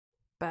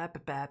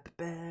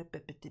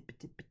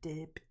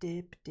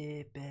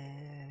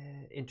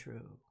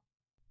Intro.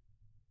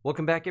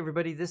 Welcome back,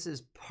 everybody. This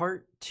is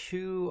part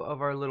 2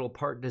 of our little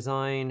part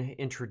design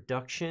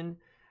introduction.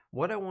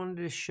 What I wanted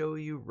to show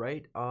you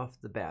right off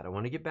the bat, I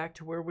want to get back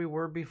to where we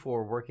were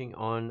before, working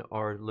on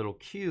our little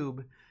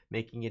cube,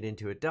 making it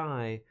into a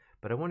die,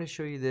 but I want to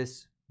show you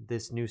this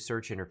new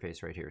search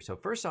interface right here. So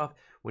first off,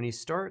 when you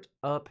start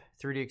up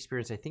 3D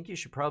Experience, I think you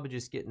should probably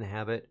just get in the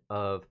habit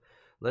of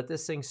let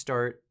this thing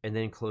start and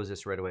then close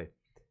this right away.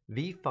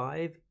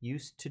 V5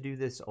 used to do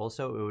this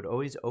also. It would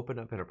always open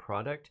up in a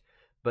product,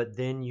 but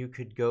then you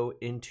could go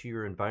into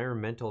your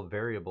environmental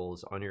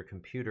variables on your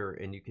computer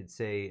and you could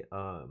say,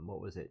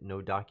 what was it,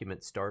 no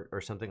document start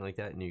or something like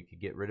that, and you could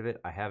get rid of it.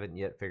 I haven't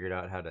yet figured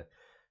out how to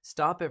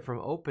stop it from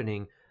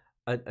opening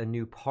a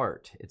new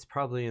part. It's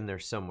probably in there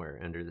somewhere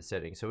under the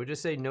settings. So we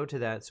just say no to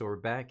that. So we're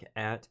back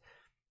at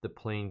the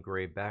plain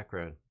gray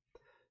background.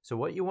 So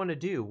what we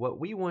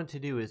want to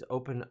do is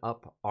open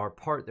up our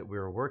part that we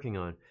were working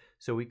on.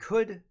 So we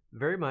could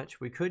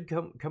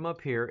come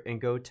up here and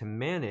go to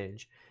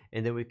manage,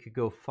 and then we could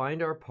go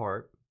find our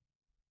part.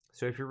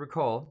 So if you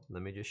recall,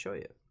 let me just show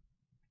you.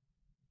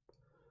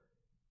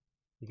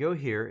 You go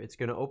here, it's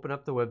going to open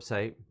up the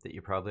website that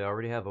you probably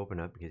already have open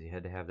up because you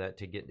had to have that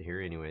to get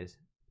here anyways,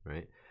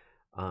 right?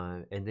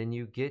 And then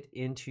you get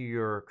into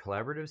your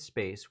collaborative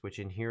space, which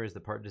in here is the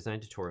part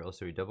design tutorial.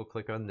 So we double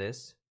click on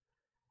this.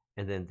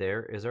 And then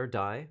there is our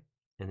die,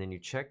 and then you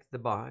check the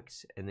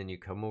box, and then you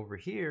come over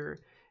here,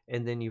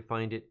 and then you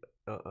find it,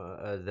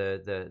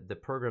 the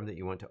program that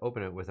you want to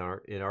open it with.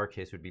 In our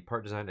case would be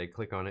part design. I'd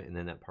click on it, and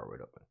then that part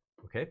would open.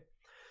 Okay,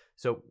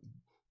 so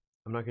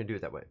I'm not going to do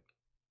it that way.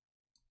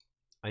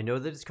 I know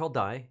that it's called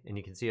die, and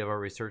you can see I've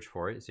already searched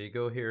for it. So you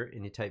go here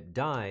and you type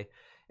die,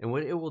 and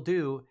what it will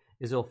do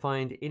is it'll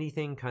find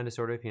anything kind of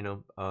sort of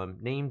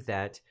named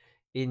that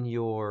in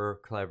your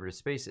collaborative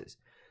spaces.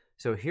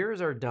 So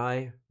here's our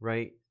die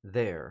right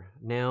there.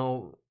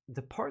 Now,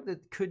 the part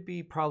that could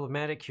be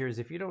problematic here is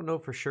if you don't know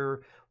for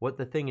sure what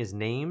the thing is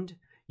named,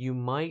 you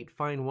might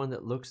find one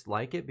that looks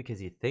like it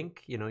because you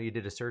think, you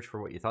did a search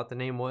for what you thought the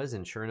name was,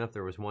 and sure enough,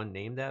 there was one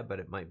named that, but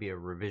it might be a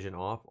revision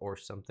off or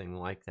something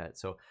like that.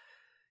 So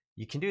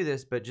you can do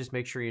this, but just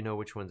make sure you know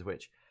which one's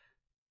which.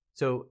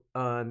 So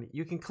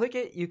you can click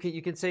it. You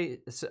can say,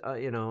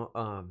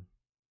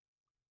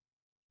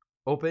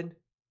 open,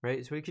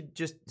 right? So we could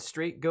just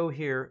straight go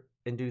here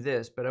and do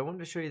this, but I wanted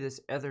to show you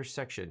this other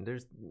section.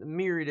 There's a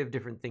myriad of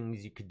different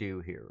things you could do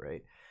here,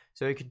 right?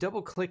 So you could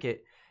double click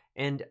it,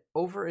 and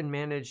over in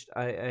managed,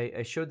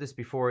 I showed this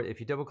before. If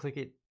you double click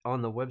it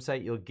on the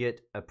website, you'll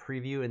get a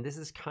preview, and this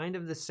is kind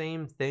of the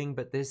same thing,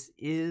 but this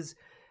is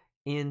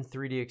in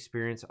 3D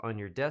Experience on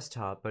your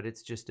desktop, but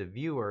it's just a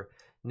viewer.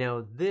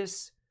 Now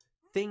this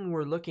thing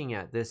we're looking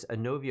at, this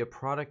Anovia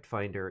product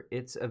finder,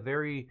 it's a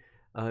very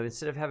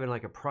instead of having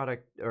like a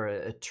product or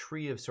a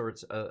tree of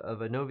sorts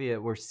of Anovia,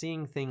 we're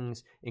seeing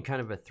things in kind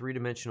of a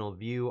three-dimensional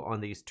view on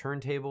these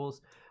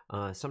turntables.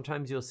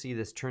 Sometimes you'll see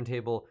this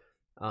turntable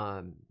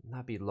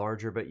not be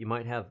larger, but you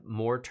might have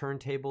more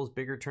turntables,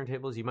 bigger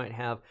turntables. You might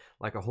have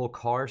like a whole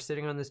car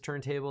sitting on this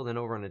turntable, then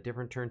over on a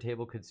different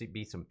turntable could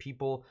be some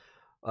people.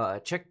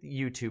 Check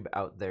YouTube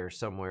out there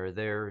somewhere.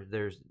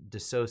 There's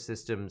Dassault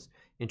Systems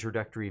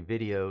introductory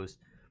videos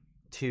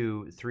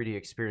to 3D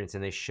Experience,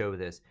 and they show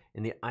this.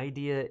 And the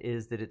idea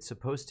is that it's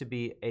supposed to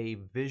be a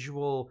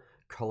visual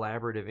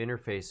collaborative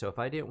interface. So if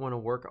I didn't want to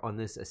work on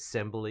this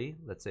assembly,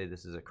 let's say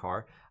this is a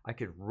car, I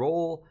could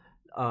roll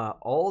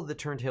all the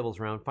turntables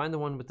around, find the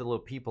one with the little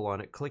people on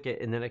it, click it,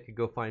 and then I could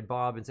go find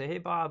Bob and say, hey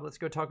Bob, let's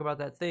go talk about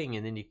that thing.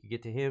 And then you could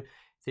get to him.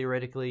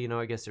 Theoretically,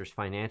 I guess there's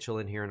financial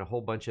in here and a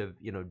whole bunch of,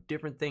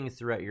 different things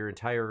throughout your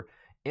entire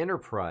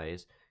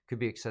enterprise could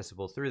be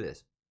accessible through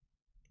this.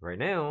 Right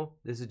now,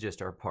 this is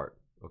just our part.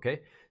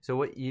 Okay, so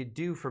what you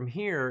do from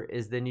here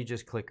is then you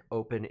just click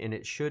open, and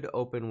it should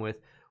open with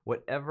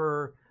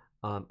whatever,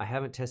 I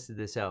haven't tested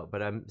this out,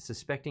 but I'm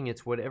suspecting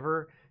it's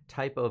whatever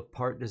type of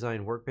part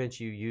design workbench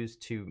you use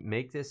to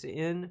make this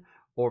in,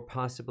 or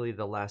possibly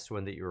the last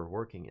one that you were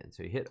working in.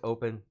 So you hit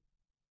open,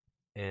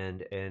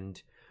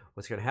 and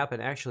what's going to happen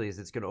actually is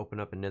it's going to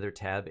open up another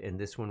tab, and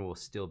this one will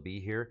still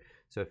be here.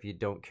 So if you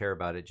don't care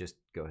about it, just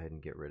go ahead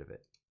and get rid of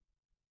it.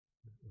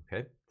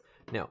 Okay.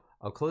 Now,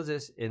 I'll close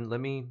this and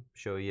let me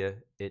show you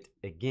it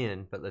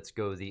again, but let's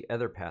go the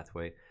other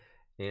pathway.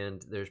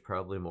 And there's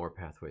probably more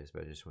pathways,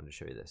 but I just wanted to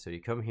show you this. So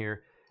you come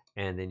here,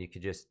 and then you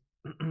could just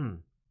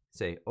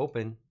say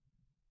open,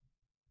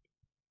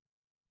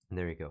 and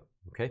there you go.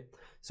 Okay,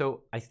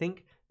 so I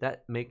think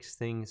that makes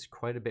things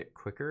quite a bit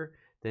quicker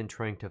than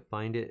trying to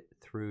find it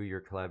through your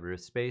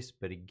collaborative space.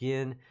 But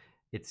again,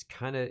 it's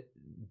kind of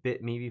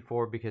bit me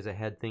before because I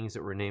had things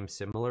that were named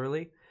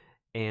similarly.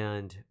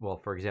 And well,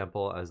 for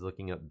example, I was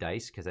looking up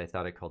dice because I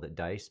thought I called it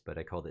dice, but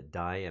I called it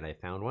die, and I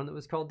found one that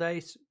was called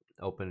dice.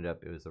 Opened it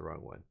up, it was the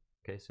wrong one.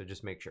 Okay, so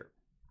just make sure.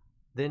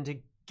 Then to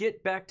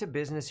get back to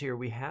business here,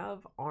 we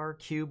have our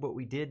cube, what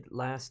we did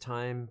last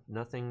time,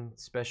 nothing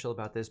special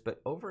about this,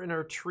 but over in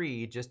our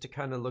tree, just to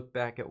kind of look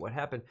back at what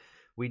happened,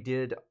 we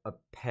did a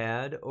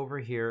pad over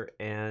here,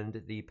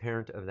 and the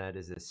parent of that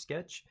is a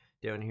sketch.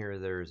 Down here,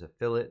 there's a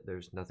fillet.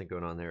 There's nothing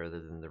going on there other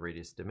than the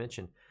radius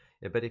dimension.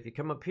 But if you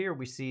come up here,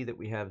 we see that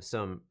we have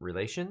some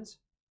relations.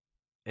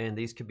 And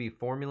these could be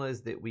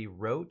formulas that we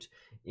wrote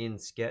in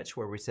Sketch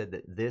where we said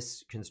that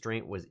this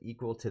constraint was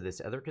equal to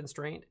this other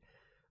constraint.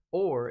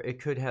 Or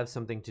it could have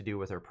something to do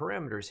with our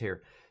parameters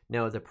here.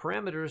 Now, the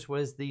parameters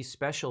was the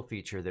special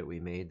feature that we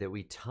made, that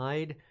we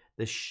tied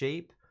the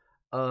shape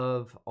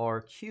of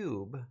our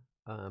cube.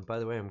 By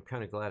the way, I'm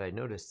kind of glad I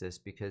noticed this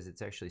because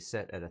it's actually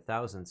set at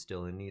 1,000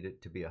 still and need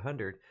it to be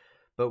 100.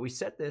 But we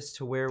set this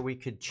to where we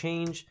could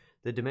change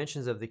the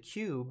dimensions of the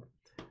cube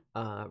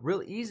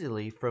real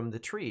easily from the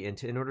tree.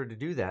 And in order to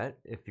do that,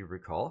 if you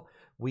recall,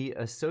 we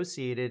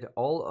associated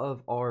all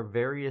of our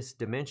various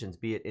dimensions,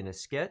 be it in a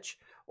sketch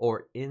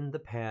or in the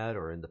pad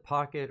or in the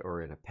pocket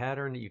or in a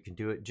pattern. You can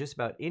do it just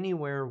about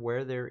anywhere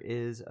where there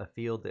is a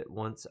field that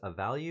wants a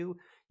value.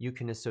 You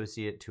can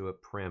associate to a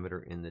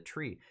parameter in the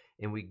tree.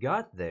 And we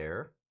got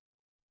there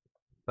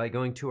by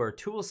going to our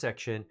tool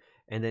section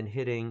and then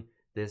hitting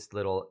this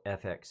little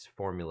FX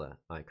formula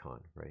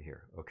icon right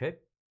here, okay?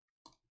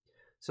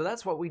 So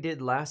that's what we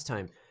did last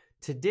time.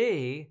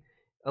 Today,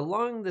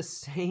 along the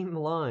same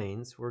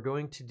lines, we're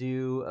going to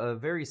do a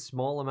very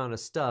small amount of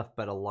stuff,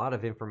 but a lot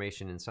of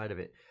information inside of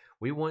it.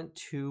 We want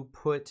to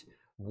put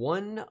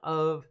one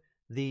of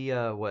the,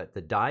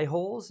 the die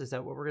holes, is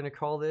that what we're going to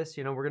call this?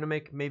 You know, we're going to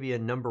make maybe a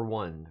number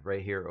 1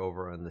 right here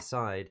over on the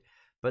side,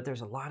 but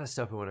there's a lot of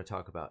stuff I want to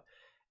talk about.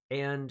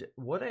 And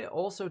what I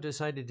also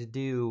decided to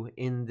do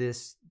in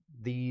these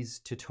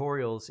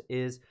tutorials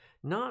is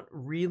not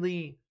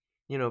really,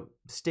 you know,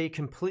 stay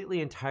completely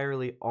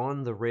entirely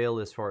on the rail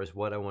as far as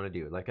what I want to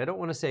do. Like, I don't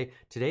want to say,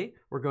 today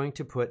we're going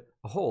to put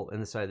a hole in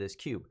the side of this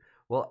cube.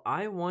 Well,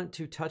 I want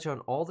to touch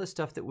on all the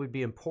stuff that would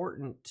be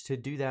important to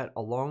do that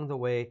along the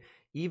way,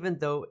 even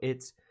though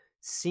it's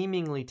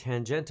seemingly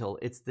tangential.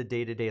 It's the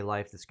day-to-day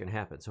life that's going to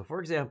happen. So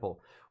for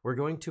example, we're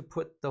going to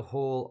put the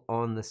hole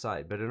on the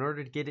side, but in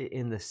order to get it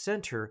in the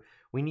center,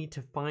 we need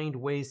to find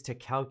ways to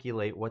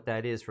calculate what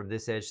that is from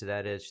this edge to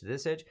that edge to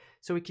this edge,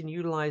 so we can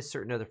utilize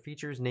certain other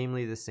features,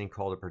 namely this thing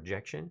called a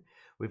projection.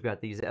 We've got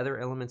these other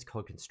elements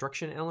called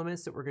construction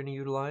elements that we're going to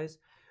utilize.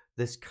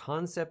 This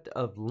concept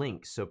of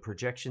links, so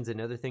projections and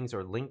other things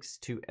are links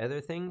to other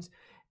things,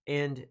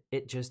 and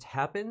it just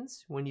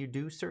happens when you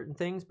do certain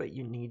things, but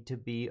you need to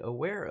be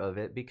aware of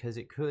it because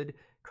it could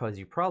cause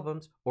you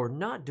problems, or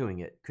not doing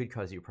it could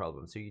cause you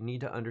problems. So you need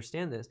to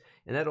understand this,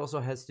 and that also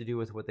has to do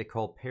with what they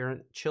call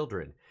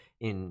parent-children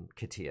in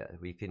CATIA.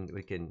 We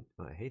can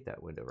oh, I hate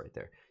that window right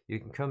there. You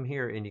can come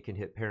here and you can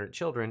hit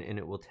parent-children, and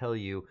it will tell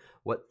you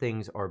what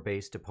things are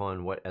based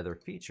upon what other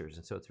features.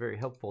 And so it's very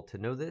helpful to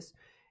know this,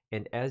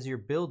 and as you're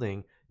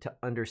building, to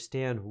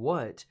understand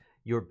what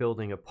you're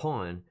building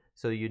upon,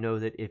 so you know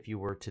that if you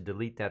were to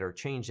delete that or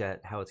change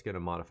that, how it's going to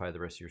modify the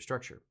rest of your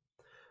structure.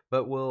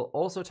 But we'll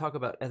also talk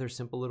about other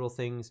simple little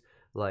things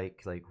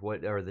like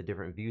what are the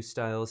different view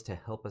styles to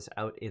help us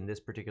out in this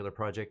particular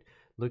project,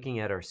 looking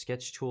at our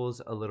sketch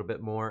tools a little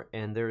bit more.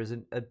 And there is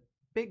a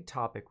big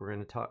topic we're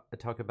going to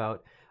talk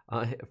about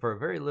for a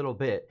very little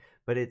bit,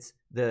 but it's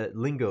the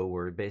lingo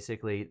word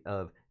basically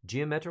of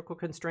geometrical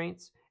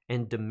constraints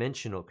and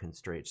dimensional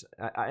constraints.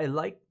 I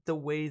like the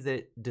way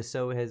that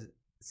Dassault has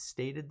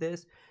stated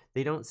this.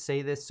 They don't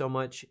say this so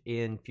much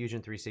in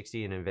Fusion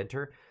 360 and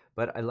Inventor,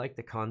 but I like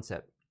the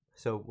concept.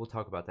 So we'll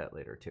talk about that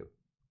later too.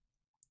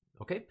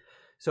 Okay,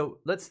 so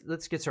let's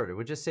get started.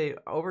 We'll just say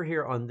over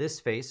here on this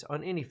face,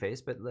 on any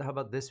face, but how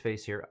about this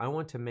face here? I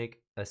want to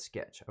make a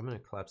sketch. I'm going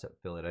to collapse that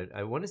fillet.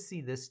 I want to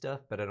see this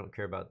stuff, but I don't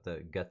care about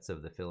the guts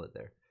of the fillet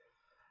there.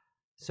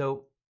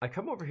 So I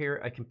come over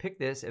here, I can pick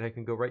this, and I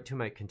can go right to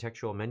my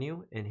contextual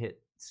menu and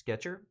hit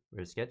Sketcher,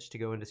 or Sketch to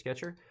go into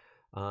Sketcher.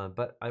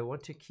 But I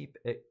want to keep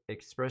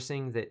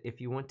expressing that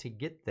if you want to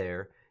get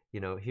there, you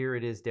know, here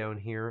it is down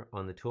here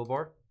on the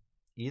toolbar.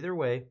 Either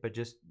way, but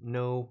just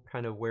know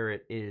kind of where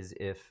it is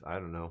if, I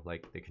don't know,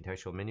 like the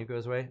contextual menu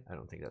goes away. I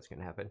don't think that's going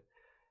to happen.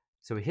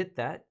 So we hit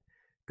that,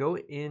 go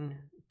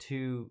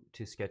into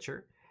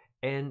Sketcher,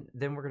 and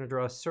then we're going to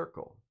draw a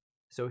circle.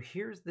 So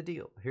here's the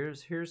deal.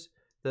 Here's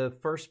the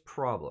first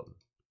problem.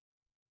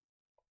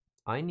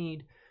 I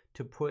need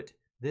to put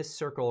this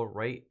circle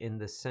right in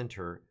the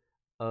center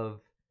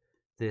of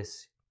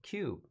this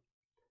cube.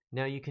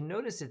 Now you can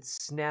notice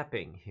it's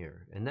snapping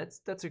here, and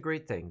that's a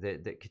great thing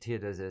that CATIA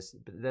does this.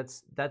 But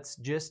that's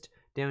just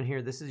down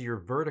here. This is your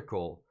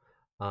vertical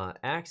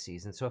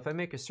axes, and so if I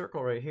make a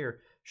circle right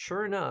here,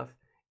 sure enough,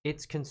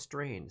 it's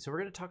constrained. So we're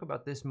going to talk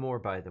about this more,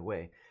 by the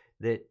way,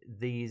 that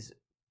these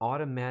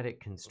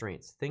automatic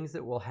constraints, things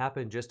that will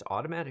happen just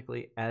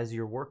automatically as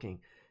you're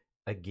working.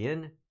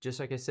 Again, just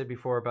like I said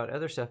before about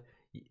other stuff,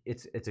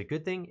 it's a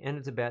good thing and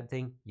it's a bad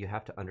thing. You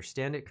have to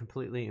understand it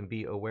completely and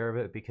be aware of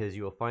it, because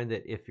you will find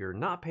that if you're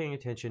not paying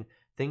attention,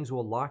 things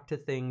will lock to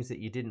things that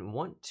you didn't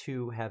want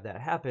to have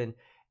that happen,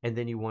 and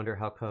then you wonder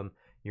how come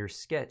your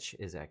sketch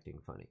is acting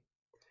funny.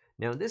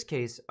 Now in this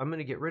case, I'm going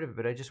to get rid of it,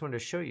 but I just wanted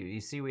to show you. You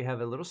see we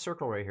have a little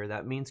circle right here.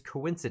 That means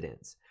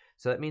coincidence.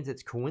 So that means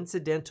it's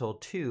coincidental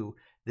to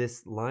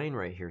this line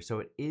right here. So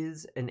it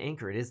is an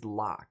anchor. It is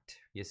locked,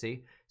 you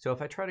see? So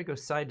if I try to go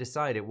side to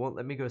side, it won't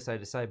let me go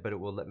side to side, but it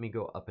will let me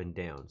go up and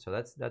down. So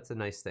that's a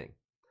nice thing.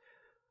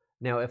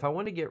 Now, if I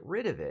want to get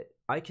rid of it,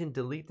 I can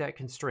delete that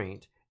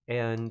constraint,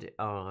 and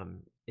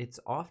it's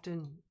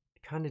often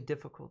kind of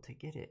difficult to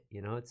get it.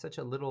 You know, it's such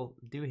a little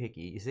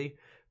doohickey, you see,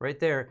 right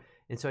there.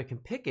 And so I can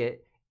pick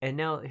it, and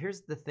now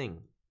here's the thing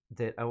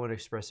that I want to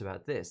express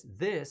about this.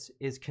 This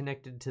is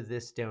connected to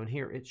this down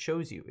here. It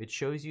shows you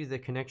the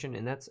connection,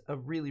 and that's a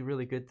really,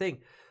 really good thing.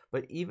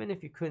 But even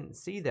if you couldn't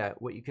see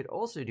that, what you could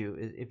also do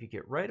is if you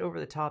get right over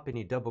the top and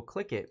you double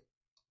click it,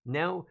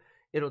 now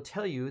it'll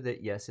tell you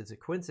that yes, it's a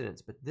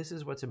coincidence, but this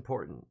is what's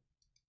important.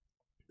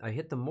 I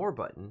hit the more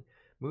button,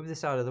 move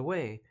this out of the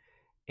way,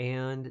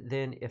 and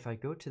then if I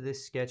go to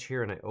this sketch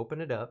here and I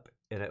open it up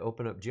and I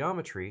open up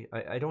geometry,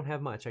 I don't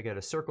have much. I got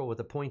a circle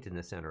with a point in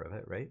the center of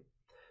it, right?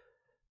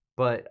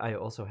 But I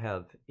also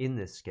have in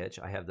this sketch,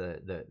 I have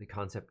the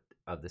concept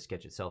of the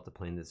sketch itself, the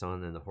plane that's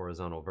on, and the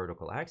horizontal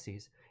vertical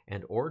axes,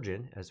 and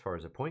origin as far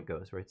as a point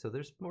goes, right? So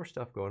there's more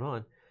stuff going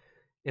on.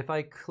 If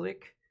I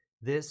click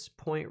this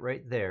point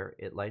right there,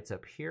 it lights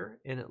up here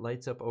and it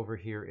lights up over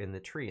here in the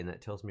tree, and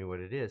that tells me what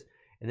it is.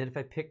 And then if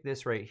I pick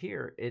this right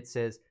here, it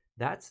says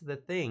that's the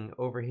thing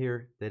over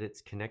here that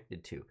it's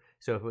connected to.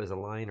 So if it was a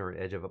line or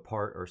an edge of a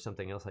part or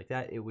something else like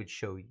that, it would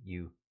show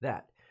you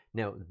that.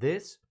 Now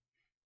this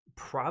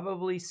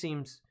probably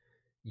seems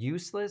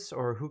useless,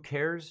 or who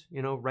cares,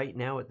 you know, right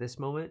now at this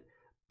moment,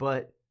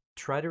 but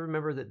try to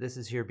remember that this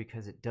is here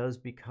because it does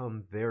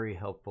become very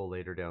helpful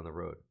later down the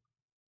road.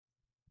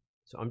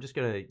 So I'm just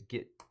going to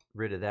get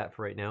rid of that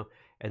for right now.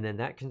 And then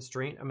that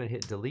constraint, I'm going to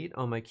hit delete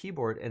on my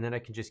keyboard, and then I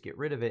can just get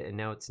rid of it. And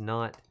now it's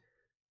not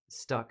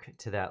stuck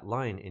to that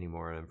line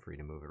anymore, and I'm free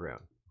to move it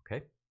around.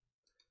 Okay.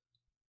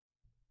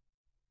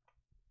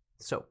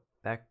 So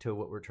back to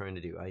what we're trying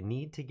to do. I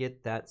need to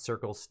get that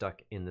circle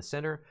stuck in the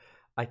center.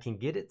 I can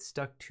get it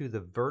stuck to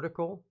the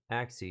vertical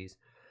axes,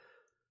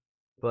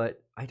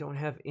 but I don't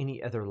have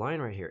any other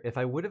line right here. If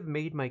I would have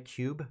made my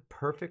cube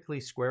perfectly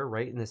square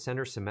right in the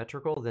center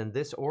symmetrical, then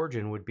this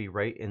origin would be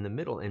right in the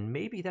middle, and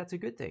maybe that's a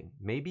good thing.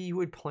 Maybe you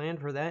would plan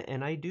for that,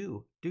 and I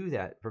do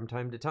that from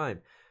time to time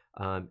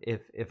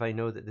if I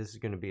know that this is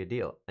going to be a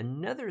deal.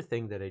 Another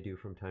thing that I do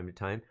from time to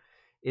time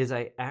is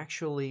I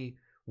actually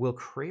will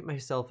create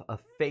myself a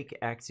fake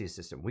axis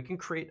system. We can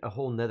create a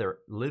whole nother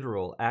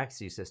literal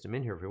axis system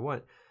in here if we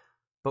want.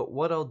 But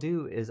what I'll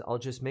do is I'll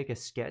just make a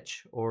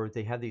sketch, or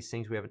they have these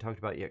things we haven't talked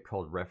about yet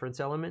called reference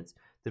elements.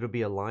 That'll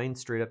be a line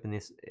straight up in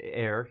this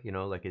air, you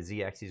know, like a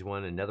z-axis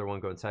one, another one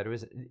going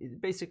sideways.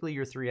 Basically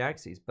your three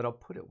axes, but I'll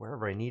put it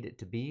wherever I need it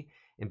to be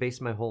and base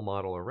my whole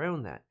model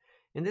around that.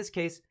 In this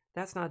case,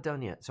 that's not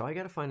done yet. So I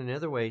got to find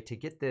another way to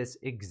get this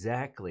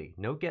exactly,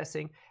 no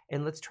guessing,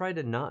 and let's try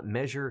to not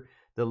measure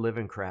the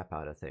living crap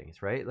out of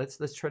things, right?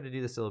 Let's try to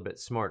do this a little bit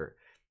smarter.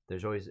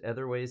 There's always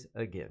other ways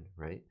again,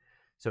 right?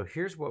 So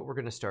here's what we're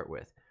going to start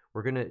with.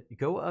 We're going to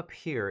go up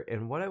here,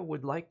 and what I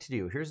would like to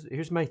do,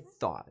 here's my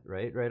thought,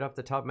 right? Right off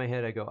the top of my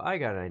head, I go, I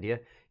got an idea.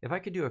 If I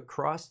could do a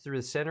cross through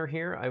the center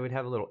here, I would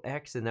have a little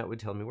X, and that would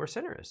tell me where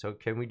center is. So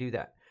can we do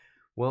that?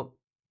 Well,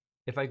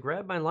 if I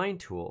grab my line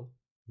tool,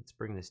 let's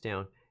bring this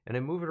down, and I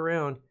move it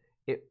around,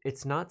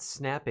 it's not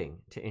snapping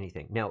to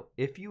anything. Now,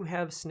 if you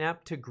have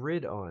snap to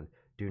grid on,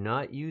 do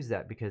not use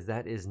that because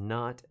that is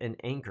not an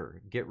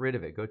anchor. Get rid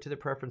of it. Go to the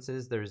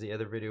preferences. There's the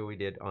other video we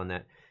did on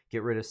that.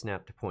 Get rid of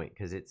snap to point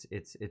because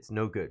it's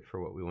no good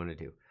for what we want to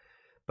do.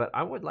 But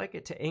I would like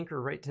it to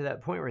anchor right to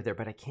that point right there,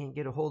 but I can't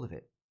get a hold of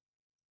it.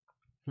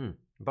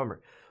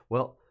 Bummer.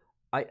 Well,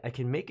 I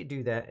can make it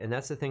do that, and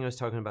that's the thing I was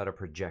talking about, a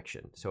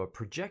projection. So a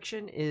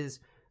projection is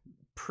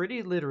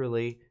pretty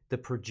literally the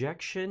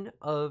projection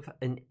of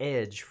an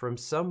edge from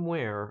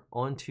somewhere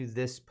onto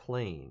this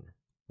plane,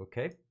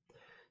 okay?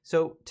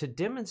 So to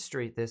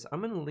demonstrate this, I'm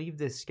going to leave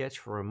this sketch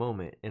for a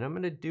moment, and I'm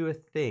going to do a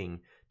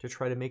thing to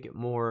try to make it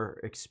more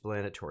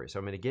explanatory. So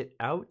I'm going to get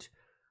out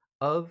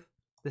of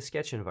the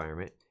sketch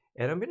environment,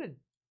 and I'm going to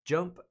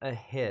jump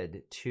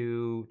ahead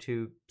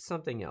to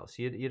something else.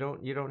 You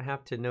don't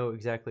have to know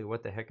exactly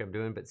what the heck I'm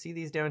doing, but see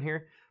these down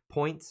here?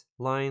 Points,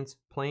 lines,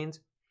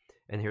 planes,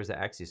 and here's the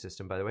axis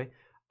system, by the way.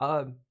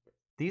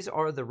 These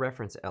are the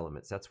reference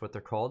elements. That's what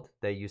they're called.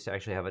 They used to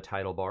actually have a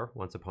title bar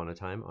once upon a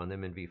time on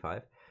them in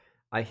V5.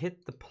 I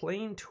hit the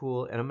plane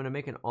tool, and I'm going to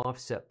make an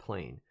offset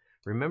plane.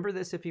 Remember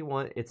this if you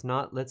want. It's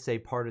not, let's say,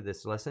 part of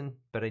this lesson,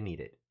 but I need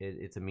it.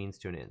 It's a means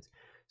to an end.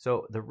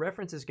 So the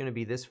reference is going to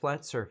be this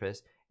flat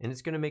surface, and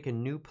it's going to make a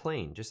new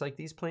plane. Just like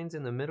these planes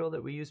in the middle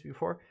that we used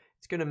before,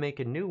 it's going to make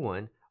a new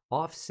one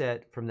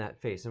offset from that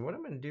face. And what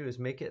I'm going to do is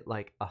make it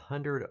like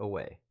 100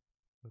 away.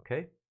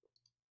 Okay?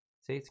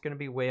 See, it's going to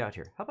be way out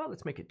here. How about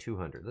let's make it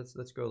 200?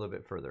 Let's go a little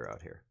bit further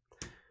out here.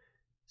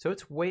 So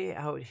it's way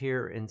out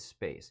here in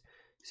space.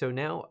 So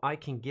now I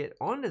can get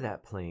onto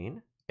that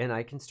plane and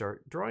I can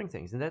start drawing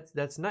things, and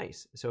that's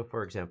nice. So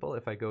for example,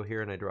 if I go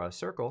here and I draw a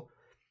circle,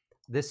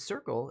 this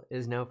circle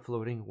is now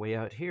floating way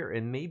out here,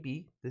 and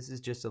maybe this is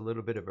just a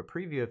little bit of a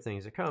preview of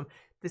things to come.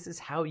 This is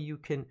how you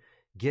can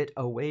get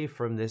away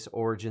from this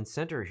origin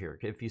center here.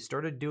 If you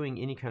started doing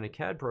any kind of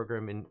CAD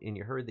program and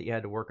you heard that you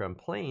had to work on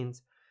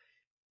planes,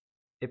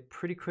 it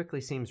pretty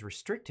quickly seems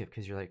restrictive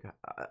because you're like,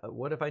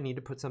 what if I need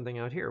to put something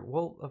out here?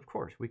 Well, of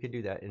course, we could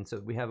do that. And so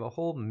we have a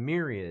whole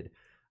myriad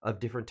of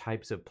different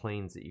types of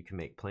planes that you can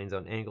make. Planes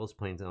on angles,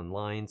 planes on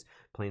lines,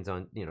 planes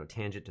on,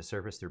 tangent to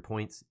surface through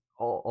points,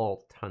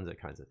 all tons of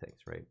kinds of things,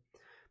 right?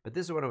 But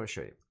this is what I'm going to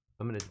show you.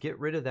 I'm going to get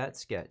rid of that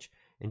sketch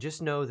and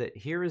just know that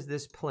here is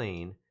this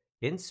plane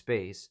in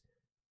space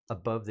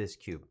above this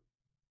cube.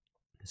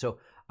 So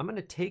I'm going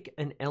to take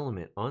an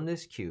element on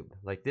this cube,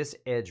 like this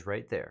edge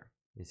right there.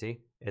 You see?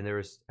 And there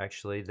was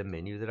actually the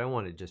menu that I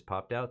wanted just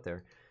popped out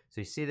there.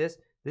 So you see this?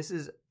 This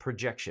is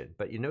projection.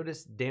 But you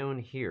notice down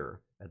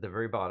here at the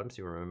very bottom,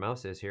 see where my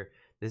mouse is here,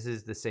 this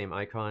is the same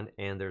icon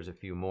and there's a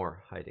few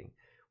more hiding.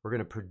 We're going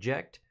to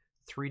project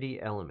 3D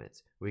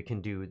elements. We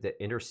can do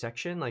the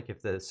intersection, like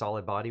if the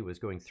solid body was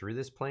going through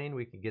this plane,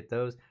 we can get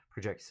those,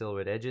 project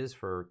silhouette edges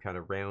for kind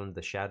of round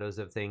the shadows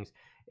of things,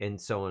 and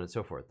so on and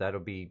so forth. That'll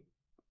be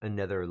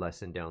another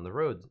lesson down the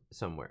road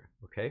somewhere,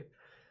 okay?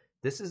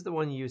 This is the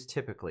one you use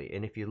typically,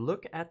 and if you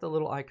look at the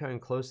little icon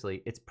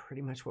closely, it's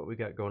pretty much what we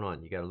got going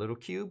on. You got a little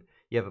cube,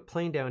 you have a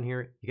plane down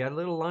here, you got a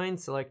little line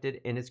selected,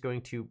 and it's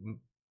going to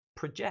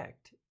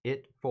project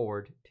it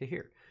forward to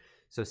here.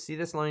 So see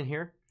this line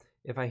here?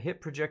 If I hit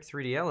project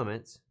 3D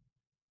elements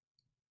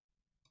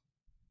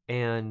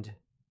and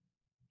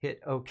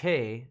hit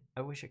OK,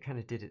 I wish I kind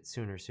of did it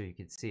sooner so you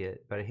could see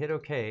it, but I hit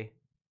OK,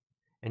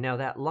 and now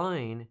that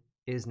line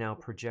is now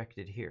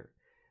projected here.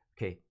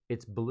 Okay,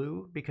 it's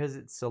blue because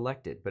it's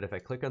selected, but if I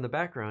click on the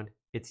background,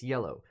 it's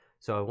yellow.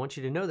 So I want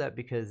you to know that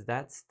because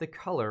that's the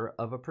color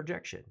of a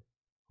projection,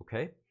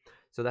 okay?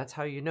 So that's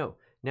how you know.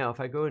 Now, if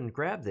I go and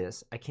grab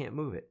this, I can't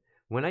move it.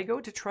 When I go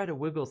to try to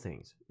wiggle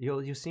things,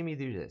 you'll see me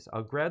do this.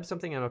 I'll grab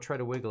something and I'll try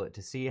to wiggle it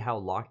to see how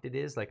locked it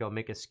is. Like I'll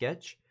make a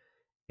sketch,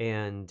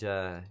 and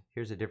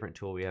here's a different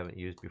tool we haven't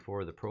used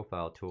before, the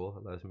profile tool.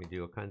 It allows me to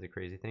do all kinds of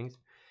crazy things.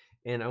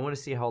 And I want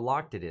to see how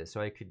locked it is.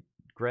 So I could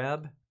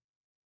grab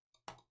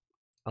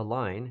a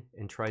line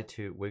and try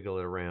to wiggle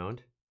it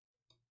around,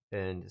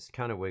 and it's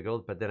kind of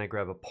wiggled, but then I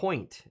grab a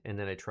point and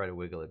then I try to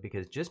wiggle it,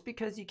 because just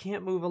because you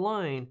can't move a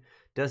line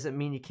doesn't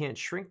mean you can't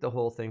shrink the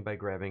whole thing by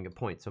grabbing a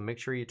point. So make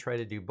sure you try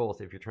to do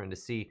both if you're trying to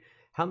see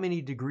how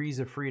many degrees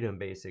of freedom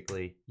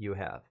basically you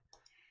have.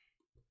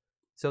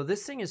 So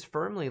this thing is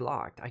firmly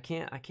locked. I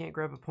can't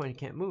grab a point, I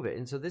can't move it.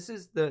 And so this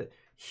is the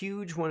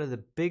huge, one of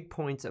the big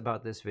points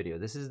about this video.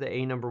 This is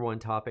the number one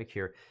topic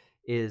here,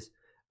 is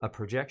a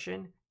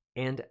projection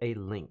and a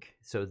link.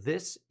 So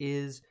this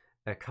is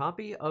a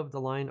copy of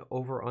the line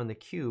over on the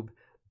cube,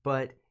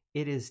 but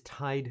it is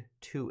tied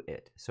to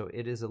it. So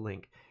it is a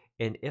link.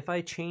 And if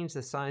I change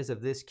the size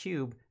of this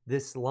cube,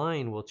 this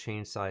line will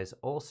change size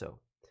also.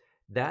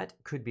 That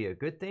could be a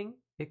good thing.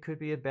 It could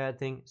be a bad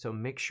thing. So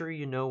make sure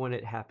you know when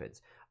it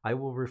happens. I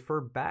will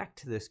refer back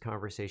to this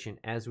conversation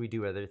as we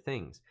do other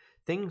things.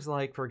 Things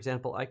like, for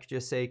example, I could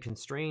just say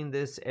constrain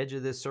this edge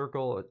of this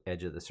circle, the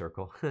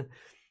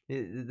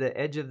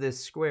edge of this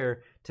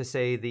square to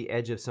say the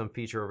edge of some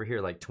feature over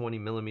here, like 20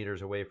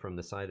 millimeters away from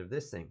the side of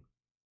this thing.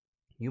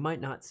 You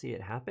might not see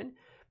it happen,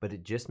 but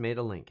it just made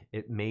a link.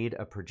 It made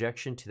a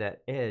projection to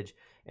that edge,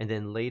 and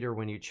then later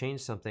when you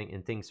change something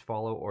and things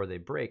follow or they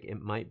break,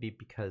 it might be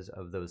because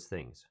of those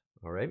things,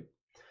 all right?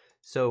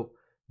 So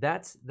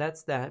that's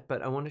that,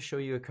 but I want to show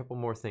you a couple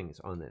more things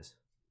on this.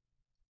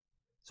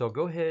 So I'll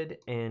go ahead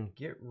and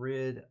get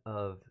rid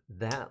of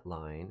that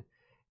line.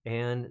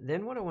 And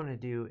then what I want to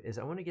do is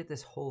I want to get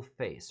this whole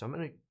face. So I'm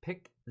going to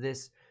pick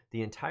this,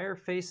 the entire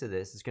face of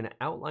this is going to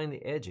outline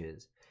the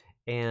edges.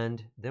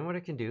 And then what I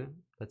can do,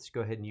 let's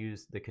go ahead and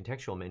use the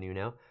contextual menu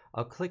now.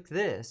 I'll click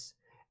this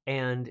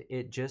and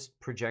it just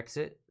projects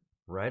it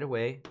right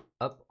away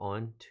up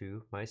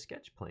onto my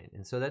sketch plane.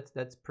 And so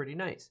that's pretty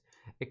nice.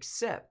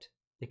 Except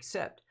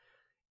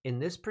in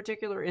this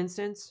particular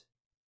instance,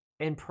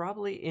 and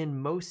probably in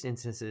most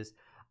instances,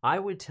 I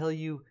would tell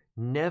you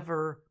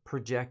never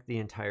project the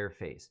entire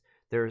face.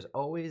 There's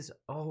always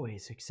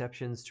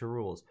exceptions to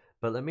rules.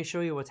 But let me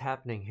show you what's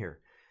happening here.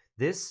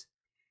 This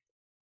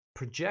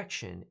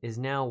projection is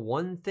now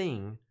one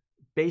thing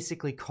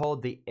basically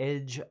called the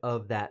edge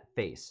of that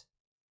face,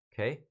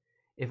 okay?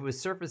 If it was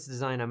surface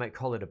design, I might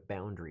call it a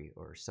boundary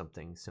or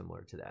something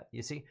similar to that.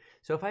 You see?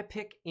 So if I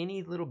pick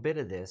any little bit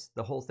of this,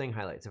 the whole thing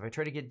highlights. If I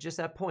try to get just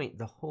that point,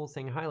 the whole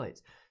thing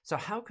highlights. So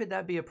how could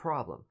that be a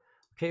problem?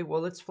 Okay,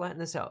 well, let's flatten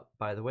this out.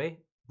 By the way,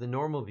 the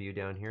normal view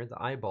down here,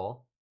 the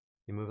eyeball,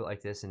 you move it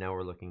like this, and now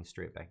we're looking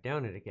straight back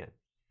down it again.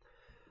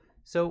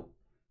 So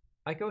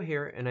I go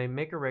here and I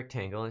make a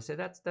rectangle and I say,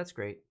 that's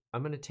great.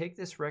 I'm going to take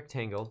this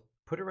rectangle,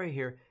 put it right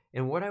here,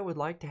 and what I would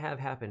like to have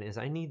happen is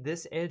I need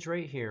this edge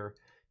right here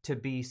to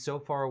be so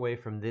far away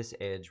from this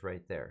edge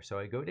right there. So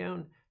I go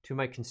down to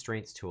my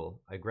constraints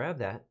tool, I grab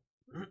that,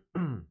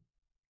 and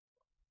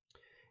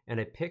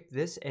I pick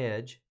this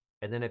edge,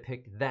 and then I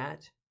pick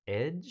that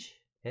edge,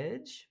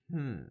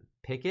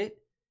 pick it,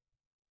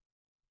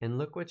 and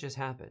look what just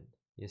happened.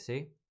 You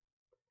see?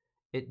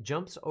 It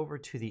jumps over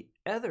to the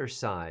other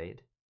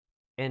side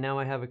and now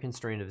I have a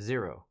constraint of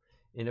 0.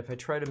 And if I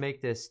try to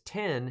make this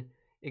 10,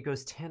 it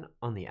goes 10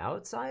 on the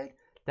outside.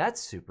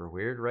 That's super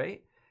weird,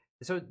 right?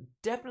 So it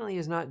definitely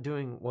is not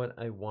doing what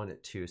I want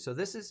it to. So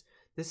this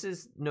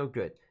is no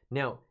good.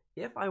 Now,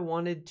 if I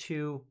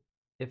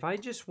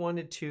just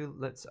wanted to,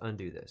 let's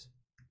undo this.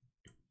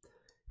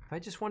 If I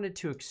just wanted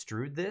to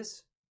extrude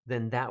this,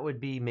 then that would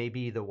be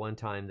maybe the one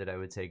time that I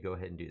would say go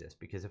ahead and do this.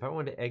 Because if I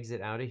wanted to exit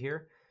out of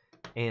here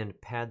and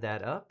pad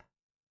that up,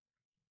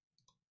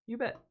 you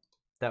bet.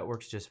 That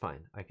works just fine.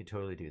 I could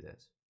totally do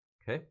this.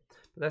 Okay?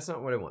 But that's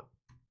not what I want.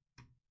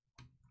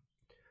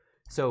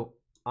 So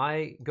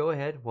I go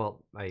ahead,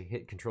 well, I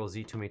hit Control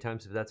Z too many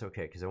times, but that's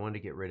okay because I wanted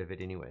to get rid of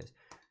it anyways.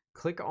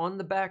 Click on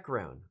the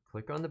background.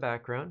 Click on the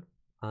background.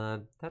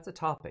 That's a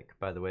topic,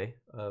 by the way,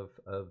 of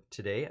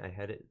today. I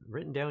had it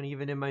written down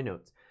even in my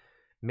notes.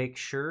 Make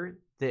sure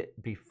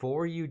that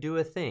before you do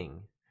a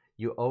thing,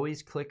 you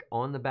always click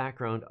on the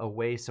background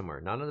away somewhere.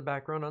 Not on the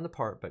background on the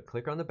part, but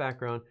click on the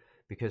background,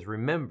 because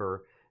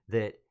remember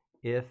that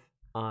if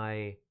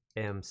I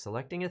am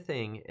selecting a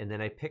thing and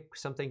then I pick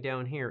something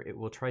down here, it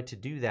will try to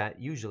do that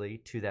usually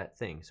to that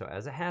thing. So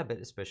as a habit,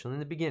 especially in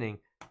the beginning,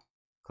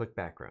 click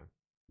background.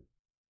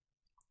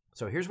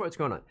 So here's what's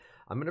going on.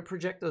 I'm going to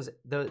project those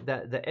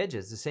the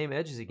edges, the same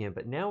edges again,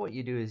 but now what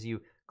you do is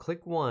you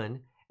click one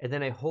and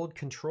then I hold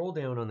Control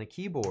down on the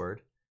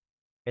keyboard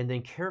and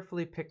then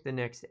carefully pick the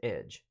next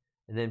edge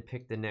and then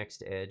pick the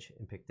next edge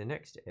and pick the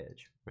next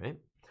edge, right?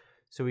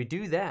 So we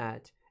do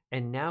that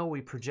and now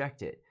we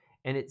project it.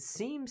 And it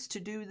seems to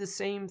do the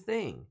same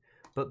thing,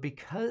 but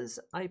because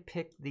I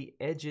picked the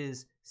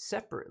edges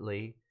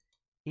separately,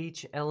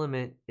 each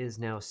element is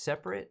now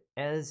separate,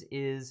 as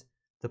is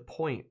the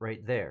point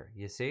right there.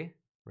 You see?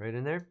 Right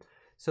in there?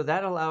 So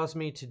that allows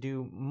me to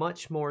do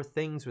much more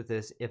things with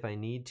this if I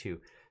need to.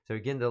 So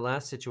again, the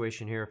last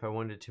situation here, if I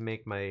wanted to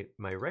make my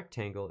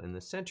rectangle in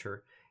the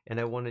center and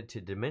I wanted to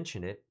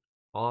dimension it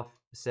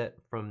offset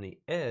from the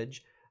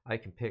edge, I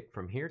can pick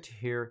from here to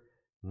here,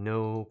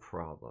 no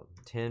problem.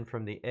 10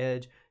 from the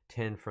edge,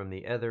 10 from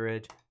the other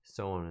edge,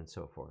 so on and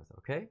so forth,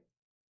 okay?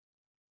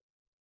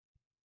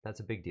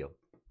 That's a big deal.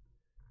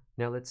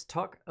 Now let's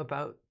talk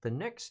about the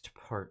next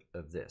part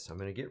of this. I'm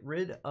going to get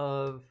rid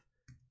of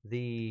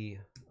the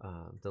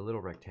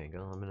little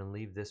rectangle. I'm going to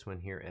leave this one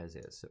here as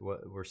is.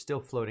 We're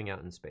still floating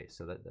out in space,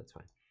 so that's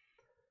fine.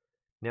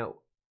 Now,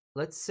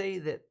 let's say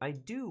that I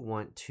do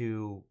want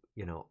to,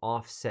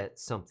 offset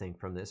something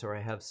from this, or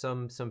I have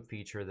some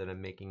feature that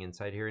I'm making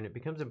inside here, and it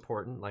becomes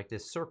important, like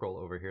this circle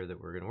over here that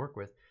we're going to work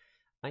with.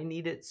 I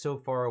need it so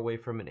far away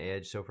from an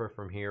edge, so far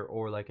from here,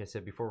 or like I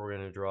said before, we're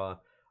going to draw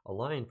a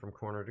line from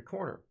corner to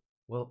corner.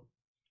 Well,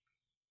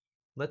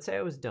 let's say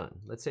I was done.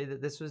 Let's say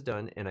that this was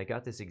done, and I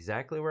got this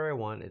exactly where I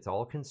want. It's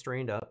all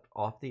constrained up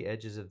off the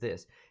edges of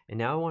this, and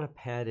now I want to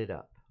pad it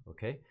up,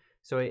 okay?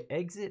 So I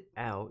exit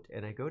out,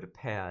 and I go to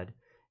pad,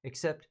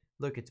 except,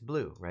 look, it's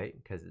blue, right?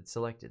 Because it's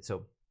selected.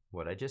 So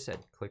what I just said,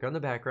 click on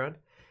the background,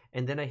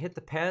 and then I hit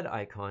the pad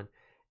icon,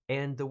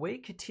 and the way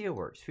CATIA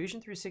works,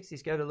 Fusion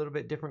 360's got a little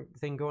bit different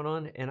thing going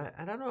on, and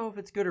I don't know if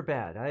it's good or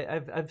bad.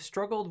 I've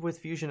struggled with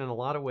Fusion in a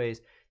lot of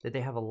ways, that they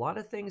have a lot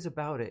of things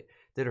about it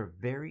that are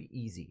very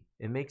easy.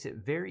 It makes it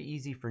very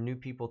easy for new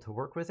people to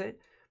work with it,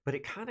 but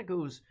it kind of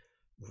goes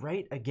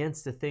right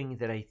against the thing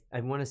that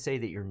I want to say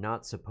that you're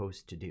not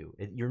supposed to do.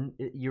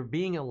 You're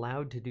being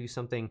allowed to do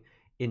something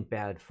in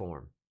bad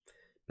form.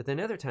 But then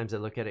other times I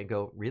look at it and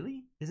go,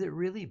 really? Is it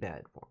really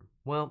bad form?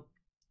 Well,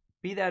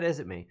 be that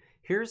as it may,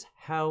 here's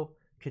how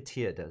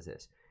CATIA does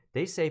this.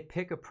 They say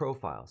pick a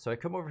profile. So I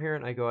come over here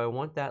and I go, I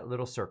want that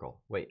little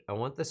circle. Wait, I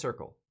want the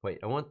circle. Wait,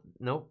 I want,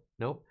 nope.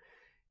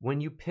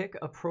 When you pick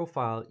a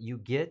profile, you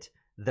get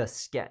the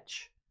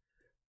sketch.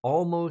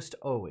 Almost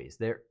always.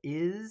 There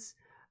is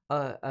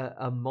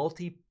a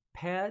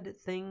multi-pad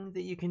thing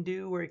that you can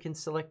do where you can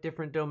select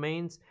different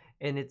domains,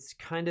 and it's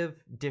kind of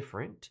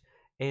different.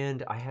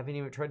 And I haven't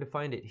even tried to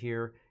find it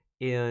here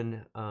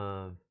in,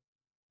 no,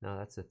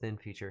 that's a thin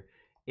feature,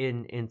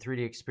 in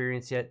 3D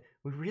Experience yet.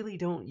 We really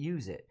don't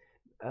use it.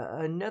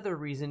 Another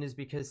reason is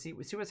because, see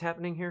what's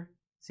happening here?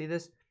 See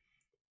this?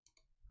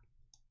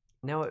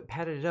 Now it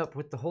padded it up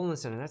with the hole in the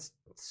center. That's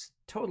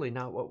totally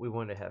not what we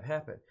want to have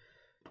happen.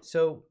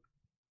 So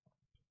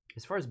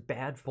as far as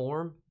bad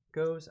form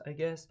goes, I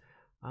guess,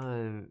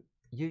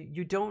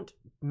 you don't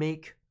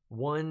make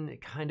one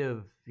kind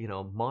of,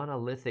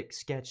 monolithic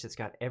sketch that's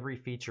got every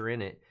feature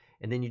in it,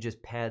 and then you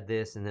just pad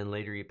this, and then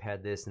later you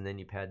pad this, and then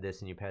you pad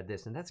this, and you pad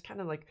this. And that's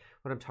kind of like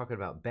what I'm talking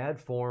about. Bad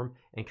form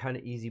and kind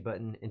of easy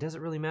button. And does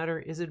it really matter?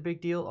 Is it a big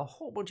deal? A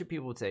whole bunch of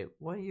people would say,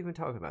 why are you even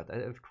talking about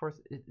that? Of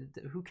course,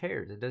 who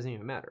cares? It doesn't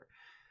even matter.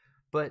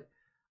 But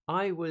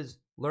I was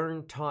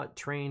learned, taught,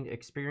 trained,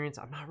 experienced.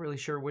 I'm not really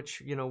sure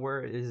which,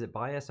 where is it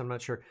biased? I'm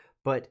not sure.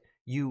 But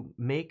you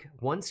make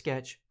one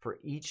sketch for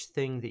each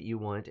thing that you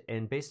want,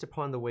 and based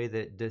upon the way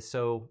that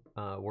Dassault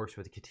works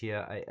with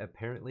CATIA, I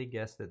apparently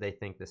guess that they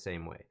think the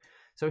same way.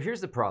 So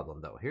here's the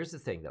problem, though. Here's the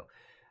thing, though.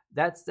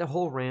 That's the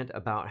whole rant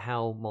about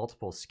how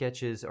multiple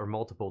sketches, or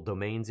multiple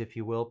domains, if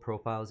you will,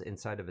 profiles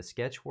inside of a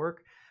sketch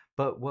work.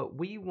 But what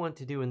we want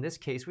to do in this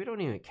case, we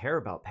don't even care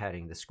about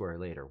padding the square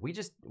later.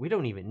 We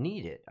don't even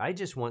need it. I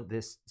just want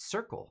this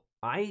circle.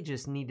 I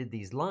just needed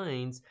these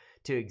lines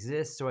to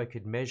exist so I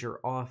could measure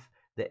off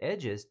the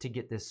edges to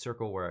get this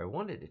circle where I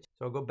wanted it.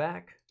 So I'll go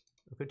back,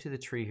 I'll go to the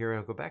tree here,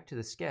 and I'll go back to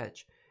the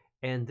sketch.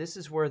 And this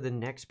is where the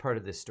next part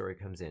of this story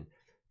comes in.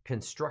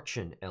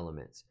 Construction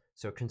elements.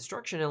 So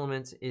construction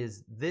elements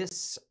is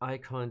this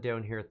icon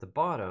down here at the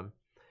bottom.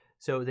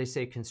 So they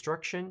say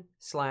construction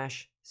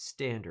 /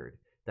 standard.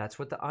 That's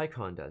what the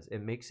icon does. It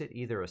makes it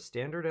either a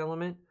standard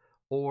element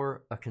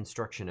or a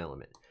construction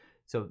element.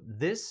 So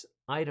this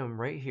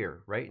item right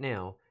here, right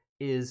now,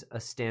 is a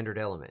standard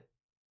element.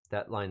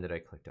 That line that I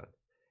clicked on.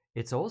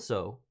 It's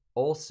also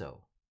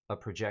a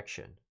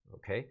projection,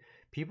 okay?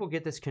 People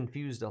get this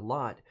confused a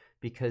lot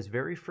because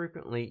very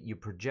frequently you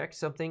project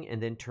something and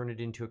then turn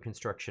it into a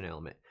construction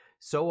element.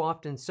 So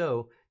often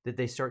so that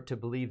they start to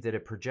believe that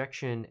a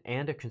projection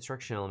and a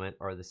construction element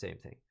are the same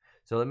thing.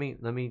 So let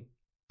me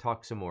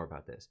talk some more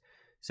about this.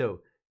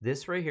 So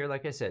this right here,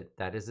 like I said,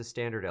 that is a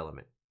standard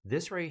element.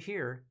 This right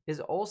here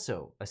is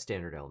also a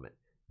standard element.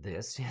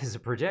 This is a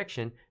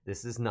projection.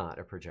 This is not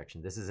a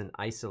projection. This is an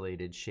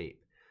isolated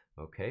shape,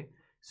 okay?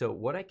 So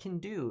what I can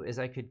do is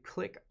I could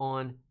click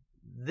on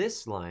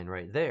this line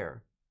right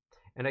there,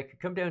 and I could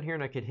come down here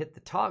and I could hit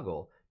the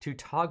toggle to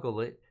toggle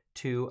it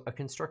to a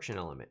construction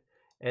element.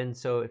 And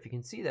so if you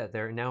can see that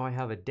there, now I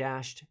have a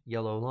dashed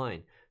yellow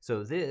line.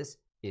 So this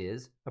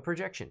is a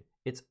projection.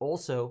 It's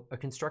also a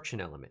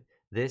construction element.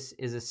 This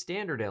is a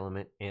standard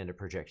element and a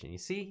projection. You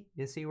see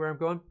where I'm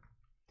going?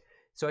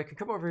 So I could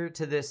come over here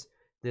to this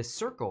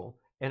circle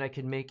and I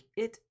can make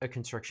it a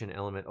construction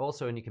element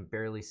also, and you can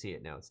barely see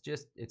it now.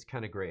 It's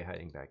kind of gray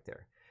hiding back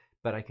there.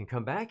 But I can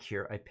come back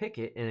here, I pick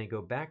it, and I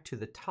go back to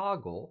the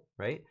toggle,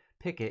 right?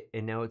 Pick it,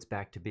 and now it's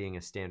back to being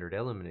a standard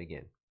element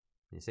again.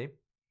 You see?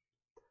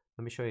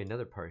 Let me show you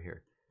another part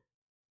here.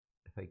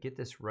 If I get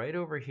this right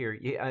over here,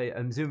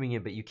 I'm zooming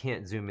in, but you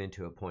can't zoom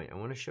into a point. I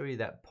want to show you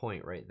that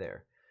point right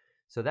there.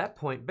 So that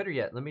point, better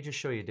yet, let me just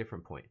show you a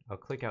different point. I'll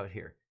click out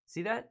here.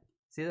 See that?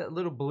 See that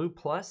little blue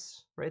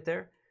plus right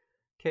there?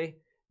 Okay,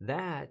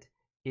 that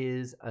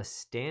is a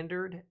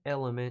standard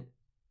element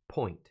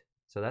point.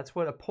 So that's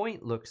what a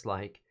point looks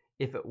like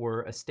if it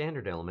were a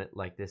standard element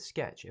like this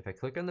sketch. If I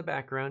click on the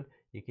background,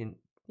 you can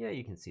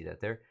see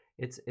that there.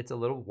 It's a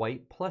little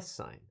white plus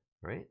sign,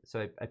 right?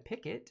 So I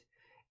pick it,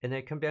 and I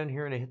come down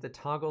here and I hit the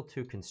toggle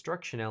to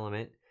construction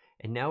element,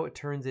 and now it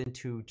turns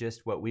into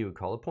just what we would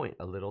call a point,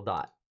 a little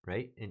dot,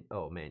 right? And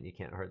oh man, you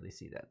can't hardly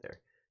see that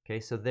there. Okay,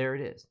 so there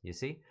it is. You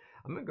see?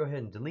 I'm gonna go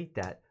ahead and delete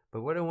that,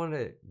 but what I want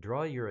to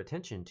draw your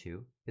attention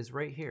to is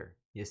right here.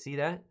 You see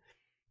that?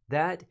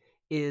 That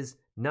is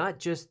not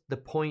just the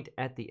point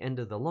at the end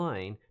of the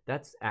line,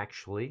 that's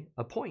actually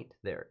a point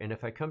there. And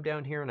if I come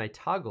down here and I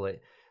toggle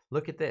it,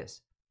 look at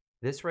this.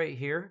 This right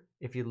here,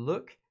 if you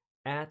look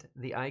at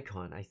the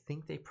icon, I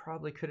think they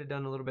probably could have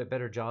done a little bit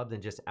better job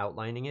than just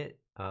outlining it.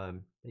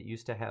 It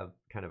used to have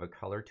kind of a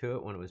color to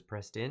it when it was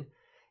pressed in.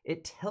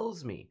 It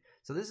tells me,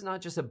 so this is not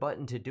just a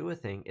button to do a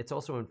thing, it's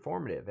also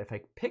informative. If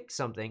I pick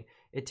something,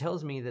 it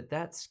tells me that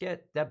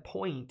that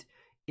point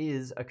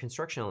is a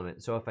construction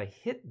element. So if I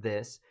hit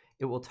this,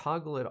 it will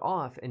toggle it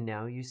off, and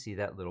now you see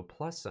that little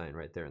plus sign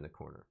right there in the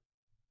corner.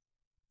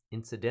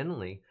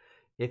 Incidentally,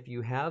 if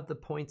you have the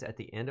points at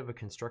the end of a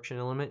construction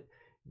element,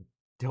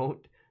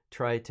 don't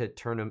try to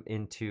turn them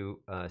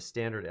into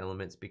standard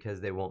elements because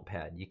they won't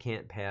pad. You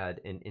can't pad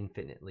an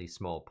infinitely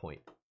small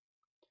point.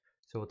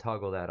 So we'll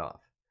toggle that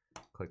off.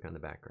 Click on the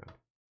background.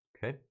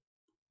 Okay.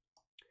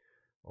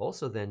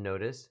 Also then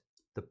notice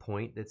the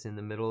point that's in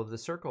the middle of the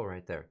circle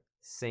right there.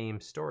 Same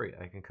story.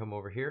 I can come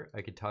over here,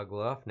 I could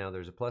toggle it off. Now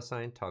there's a plus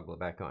sign, toggle it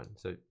back on.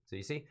 So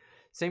you see,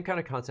 same kind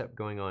of concept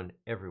going on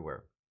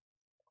everywhere.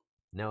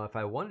 Now if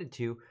I wanted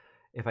to,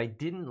 if I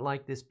didn't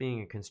like this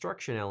being a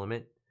construction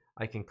element,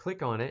 I can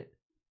click on it.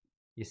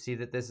 You see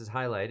that this is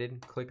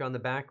highlighted. Click on the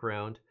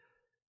background,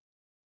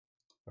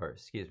 or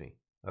excuse me,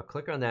 I'll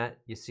click on that.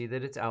 You see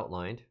that it's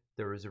outlined.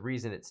 There was a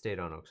reason it stayed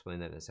on. I'll explain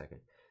that in a second.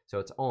 So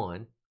it's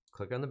on.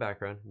 Click on the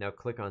background. Now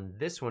click on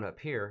this one up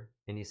here,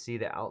 and you see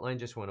the outline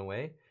just went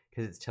away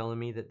because it's telling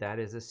me that that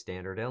is a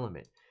standard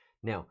element.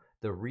 Now,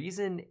 the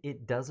reason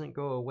it doesn't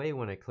go away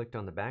when I clicked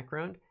on the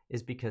background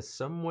is because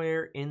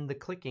somewhere in the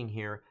clicking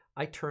here,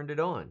 I turned it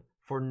on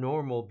for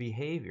normal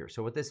behavior.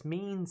 So what this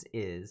means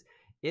is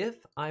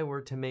if I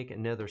were to make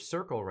another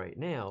circle right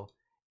now,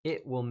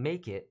 it will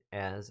make it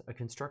as a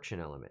construction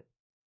element.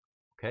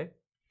 Okay?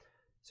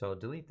 So I'll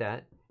delete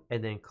that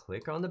and then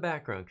click on the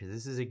background, because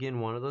this is again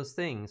one of those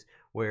things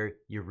where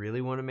you really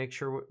want to make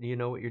sure you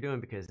know what you're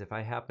doing, because if I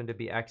happen to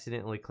be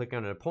accidentally clicking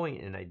on a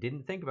point and I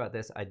didn't think about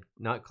this, I'd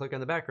not click on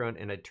the background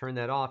and I'd turn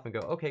that off and go,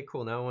 okay,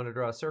 cool, now I want to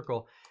draw a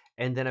circle.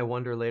 And then I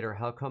wonder later,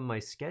 how come my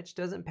sketch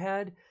doesn't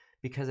pad?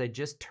 Because I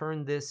just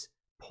turned this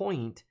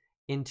point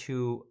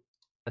into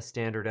a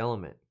standard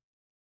element.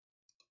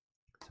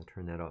 So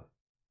turn that off.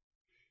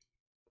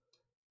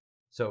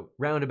 So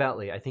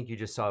roundaboutly, I think you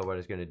just saw what I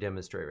was going to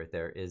demonstrate right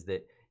there, is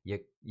that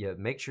you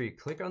make sure you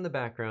click on the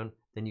background,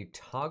 then you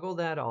toggle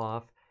that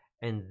off,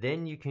 and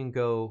then you can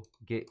go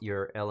get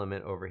your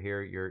element over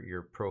here,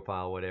 your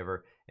profile,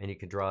 whatever, and you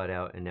can draw it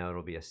out, and now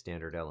it'll be a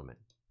standard element.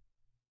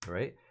 All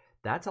right,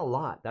 that's a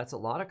lot. That's a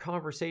lot of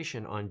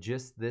conversation on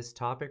just this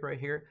topic right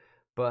here,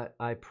 but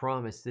I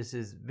promise this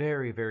is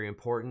very, very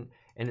important,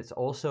 and it's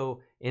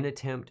also an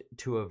attempt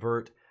to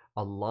avert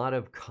a lot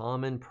of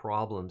common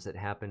problems that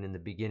happen in the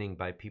beginning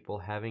by people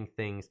having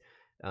things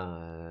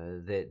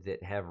that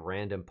have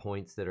random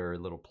points that are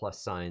little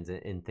plus signs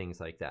and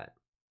things like that.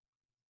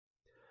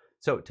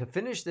 So to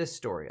finish this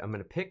story, I'm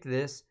going to pick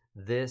this,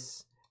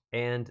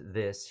 and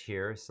this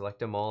here, select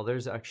them all.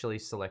 There's actually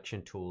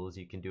selection tools.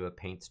 You can do a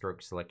paint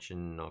stroke selection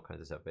and all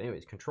kinds of stuff. But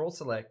anyways, control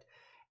select,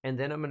 and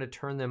then I'm going to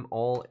turn them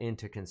all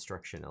into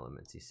construction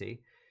elements, you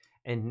see?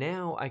 And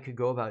now I could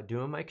go about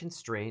doing my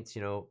constraints,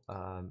 you know,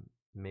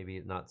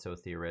 maybe not so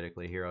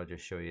theoretically here. I'll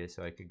just show you.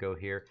 So I could go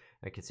here.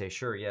 I could say,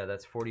 sure, yeah,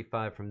 that's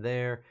 45 from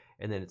there.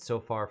 And then it's so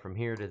far from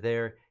here to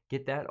there.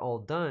 Get that all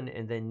done.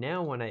 And then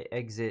now when I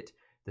exit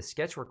the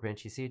sketch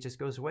workbench, you see it just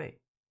goes away.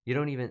 You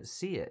don't even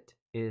see it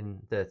in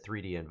the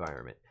 3D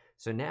environment.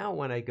 So now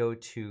when I go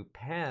to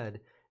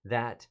pad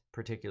that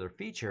particular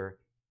feature,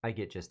 I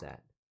get just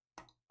that.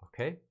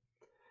 Okay?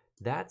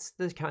 That's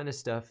the kind of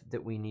stuff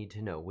that we need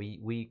to know.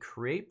 We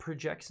create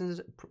projections.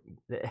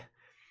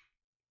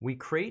 We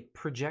create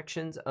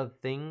projections of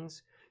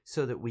things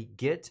so that we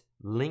get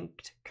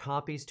linked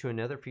copies to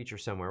another feature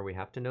somewhere. We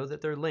have to know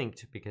that they're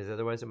linked because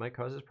otherwise it might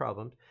cause us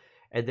problems.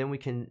 And then we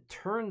can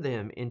turn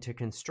them into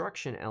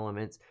construction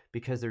elements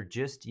because they're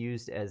just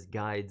used as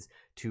guides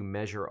to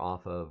measure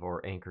off of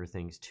or anchor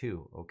things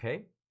to,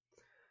 okay?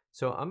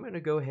 So I'm going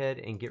to go ahead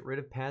and get rid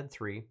of pad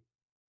 3,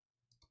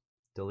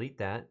 delete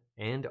that,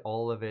 and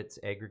all of its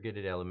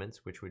aggregated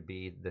elements, which would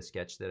be the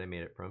sketch that I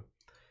made it from.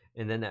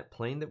 And then that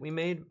plane that we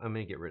made, I'm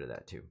going to get rid of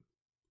that too.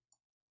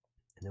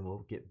 And then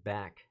we'll get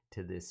back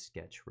to this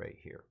sketch right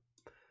here.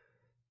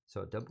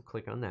 So double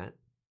click on that.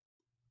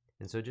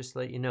 And so just to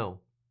let you know,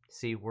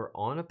 see, we're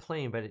on a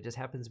plane, but it just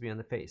happens to be on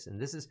the face. And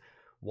this is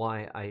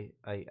why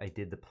I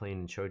did the plane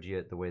and showed you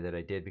it the way that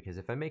I did, because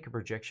if I make a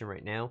projection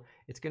right now,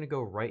 it's going to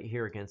go right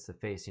here against the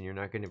face, and you're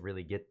not going to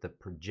really get the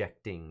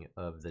projecting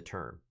of the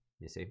term,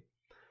 you see?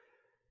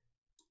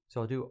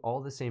 So I'll do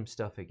all the same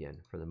stuff again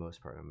for the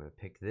most part. I'm going to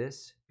pick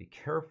this. Be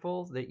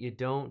careful that you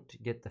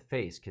don't get the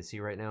face, because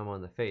see, right now I'm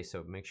on the face,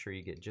 so make sure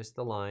you get just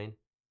the line,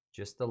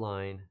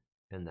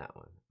 and that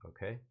one,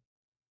 okay?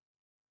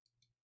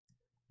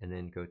 And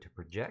then go to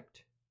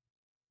project.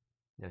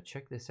 Now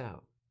check this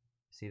out.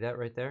 See that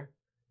right there?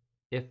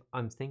 If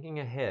I'm thinking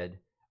ahead,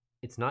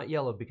 it's not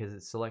yellow because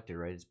it's selected,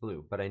 right? It's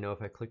blue. But I know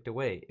if I clicked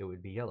away, it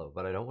would be yellow.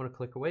 But I don't want to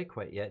click away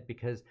quite yet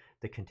because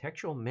the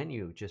contextual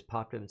menu just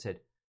popped up and said,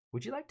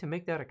 would you like to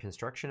make that a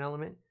construction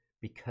element?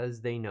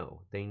 Because they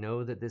know. They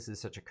know that this is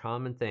such a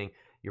common thing.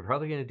 You're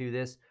probably going to do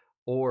this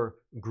or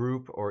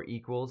group or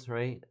equals,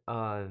 right?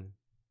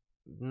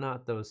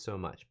 Not those so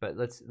much. But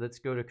let's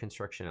go to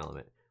construction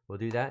element. We'll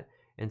do that.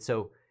 And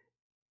so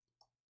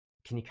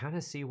can you kind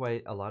of see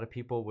why a lot of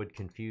people would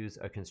confuse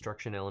a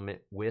construction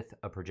element with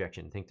a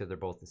projection, think that they're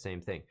both the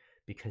same thing?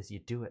 Because you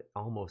do it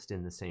almost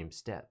in the same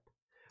step.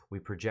 We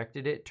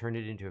projected it, turned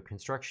it into a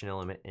construction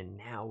element, and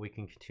now we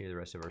can continue the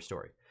rest of our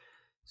story.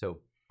 So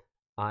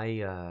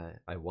I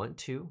want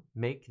to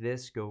make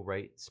this go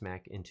right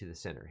smack into the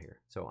center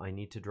here. So I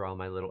need to draw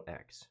my little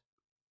X.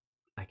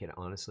 I could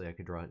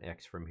draw an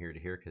X from here to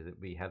here because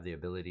we have the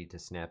ability to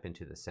snap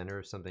into the center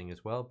of something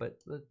as well, but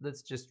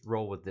let's just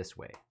roll with this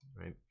way,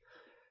 right?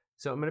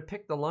 So I'm going to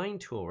pick the line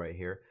tool right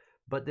here,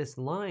 but this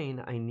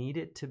line, I need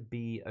it to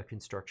be a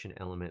construction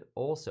element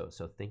also.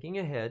 So thinking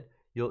ahead,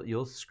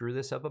 you'll screw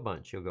this up a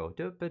bunch. You'll go,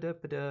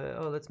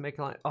 oh, let's make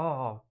a line.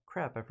 Oh,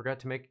 crap, I forgot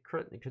to make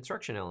a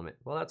construction element.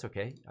 Well, that's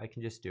okay. I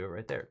can just do it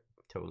right there.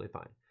 Totally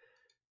fine,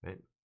 right?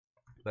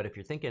 But if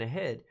you're thinking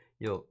ahead,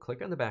 you'll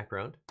click on the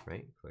background,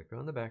 right? Click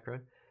on the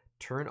background,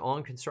 turn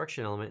on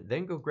construction element,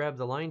 then go grab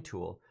the line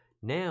tool.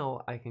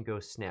 Now I can go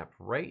snap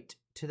right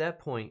to that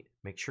point.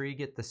 Make sure you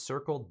get the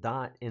circle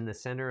dot in the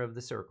center of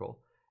the circle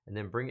and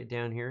then bring it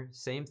down here.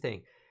 Same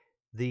thing.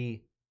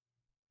 The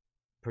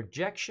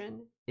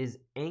projection is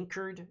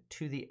anchored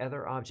to the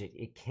other object.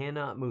 It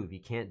cannot move.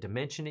 You can't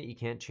dimension it. You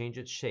can't change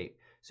its shape.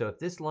 So if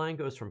this line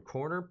goes from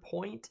corner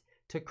point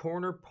to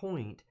corner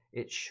point,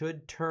 it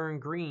should turn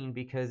green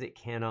because it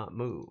cannot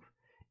move.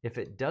 If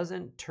it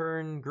doesn't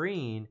turn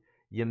green,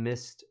 you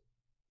missed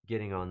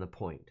getting on the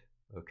point.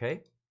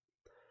 Okay?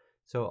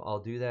 So I'll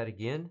do that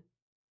again.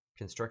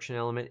 Construction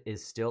element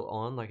is still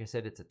on. Like I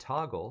said, it's a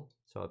toggle.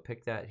 So I'll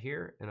pick that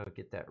here and I'll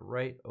get that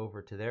right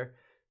over to there.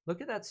 Look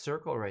at that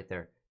circle right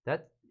there.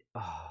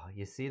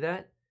 You see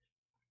that?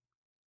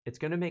 It's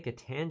going to make a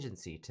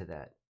tangency to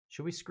that.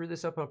 Should we screw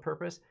this up on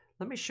purpose?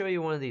 Let me show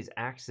you one of these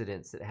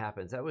accidents that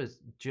happens. That was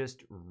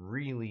just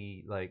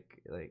really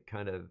like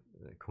kind of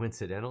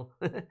coincidental.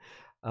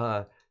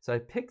 So I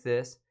picked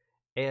this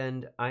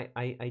and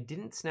I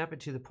didn't snap it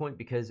to the point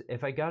because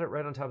if I got it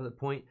right on top of the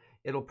point,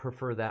 it'll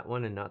prefer that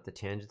one and not the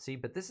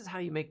tangency. But this is how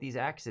you make these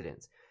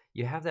accidents.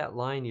 You have that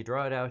line, you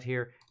draw it out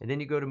here, and then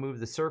you go to move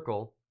the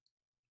circle,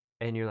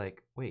 and you're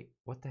like, wait,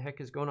 what the heck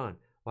is going on?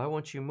 Why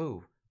won't you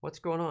move? What's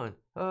going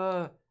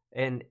on?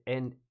 And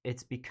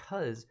it's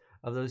because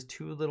of those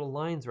two little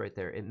lines right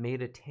there. It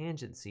made a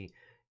tangency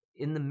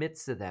in the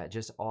midst of that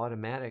just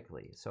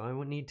automatically. So I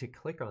would need to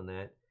click on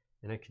that,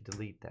 and I could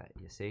delete that,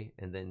 you see?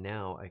 And then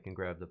now I can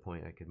grab the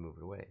point, I could move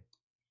it away.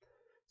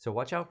 So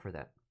watch out for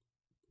that.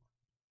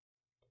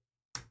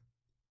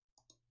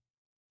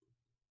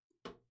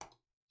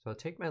 So I'll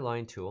take my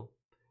line tool,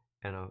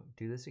 and I'll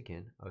do this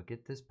again. I'll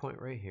get this point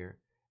right here,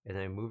 and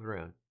then I move it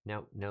around.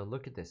 Now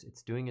look at this.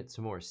 It's doing it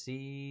some more.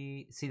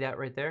 See that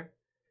right there?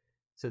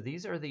 So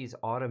these are these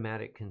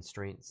automatic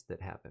constraints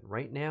that happen.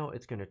 Right now,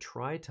 it's going to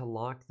try to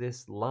lock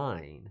this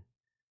line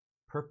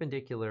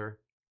perpendicular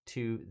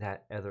to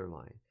that other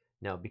line.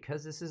 Now,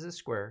 because this is a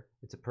square,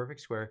 it's a perfect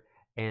square,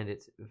 and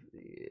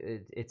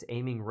it's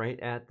aiming right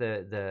at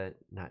the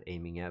not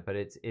aiming at, but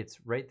it's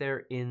right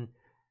there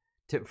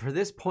for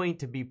this point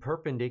to be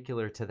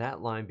perpendicular to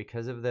that line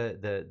because of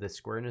the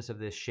squareness of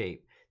this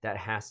shape. That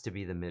has to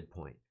be the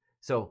midpoint.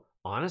 So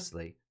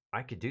honestly,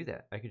 I could do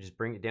that. I could just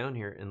bring it down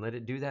here and let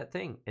it do that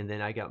thing, and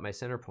then I got my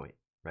center point,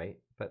 right?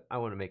 But I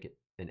want to make it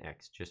an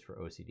X just for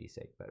OCD's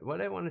sake. But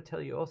what I want to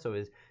tell you also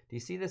is, do you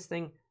see this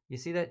thing? You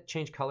see that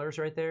change colors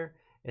right there?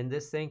 And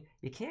this thing,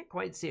 you can't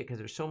quite see it because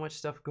there's so much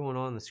stuff going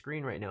on the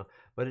screen right now,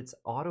 but it's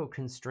auto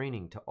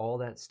constraining to all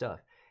that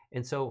stuff.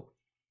 And so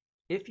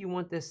if you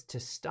want this to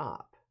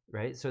stop,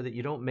 right, so that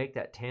you don't make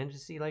that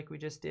tangency like we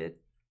just did,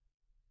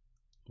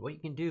 what you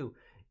can do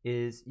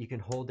is you can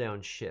hold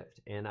down Shift.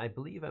 And I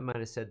believe I might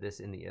have said this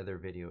in the other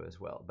video as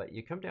well, but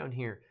you come down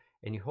here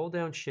and you hold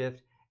down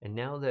Shift, and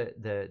now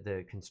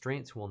the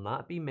constraints will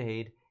not be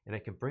made, and I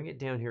can bring it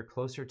down here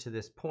closer to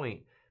this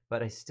point,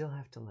 but I still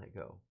have to let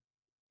go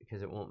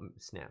because it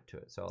won't snap to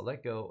it. So I'll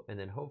let go, and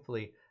then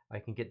hopefully I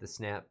can get the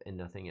snap and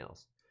nothing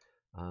else.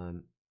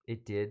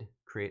 It did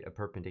create a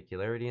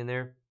perpendicularity in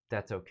there.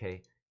 That's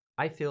okay.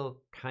 I feel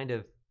kind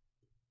of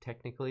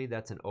technically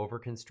that's an over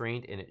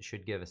constraint, and it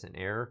should give us an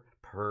error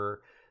per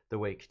the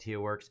way CATIA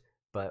works,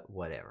 but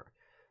whatever.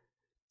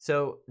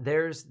 So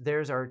there's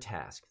our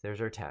task.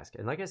 There's our task.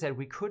 And like I said,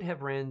 we could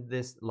have ran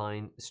this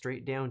line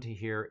straight down to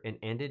here and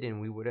ended,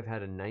 and we would have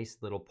had a nice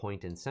little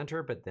point in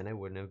center, but then I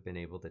wouldn't have been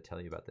able to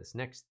tell you about this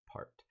next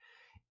part.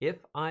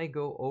 If I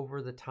go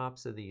over the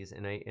tops of these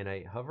and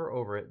I hover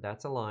over it,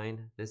 that's a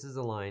line. This is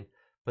a line,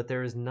 but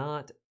there is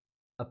not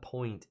a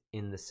point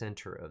in the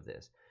center of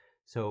this.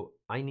 So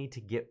I need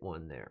to get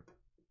one there.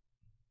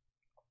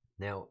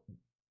 Now,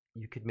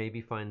 you could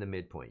maybe find the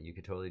midpoint. You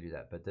could totally do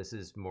that, but this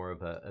is more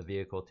of a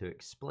vehicle to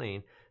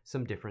explain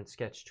some different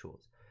sketch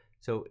tools.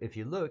 So if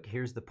you look,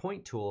 here's the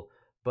point tool,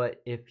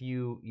 but if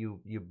you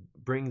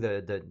bring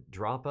the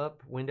drop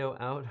up window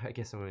out, I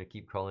guess I'm going to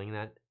keep calling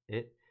that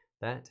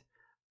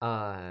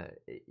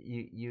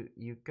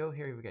you go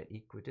here, we've got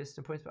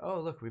equidistant points, but oh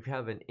look, we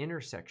have an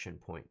intersection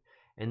point,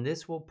 and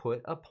this will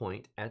put a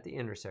point at the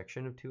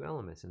intersection of two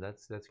elements, and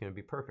that's going to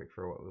be perfect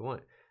for what we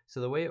want.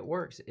 So the way it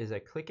works is I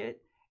click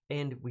it,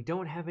 and we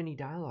don't have any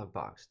dialog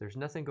box. There's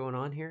nothing going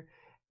on here.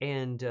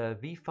 And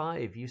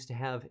V5 used to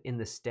have in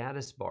the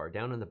status bar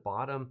down in the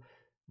bottom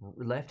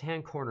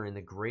left-hand corner in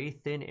the gray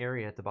thin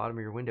area at the bottom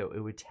of your window,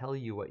 it would tell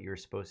you what you're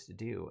supposed to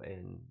do.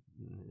 And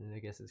I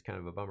guess it's kind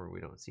of a bummer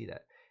we don't see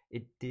that.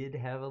 It did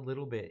have a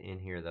little bit in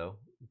here though,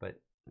 but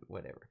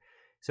whatever.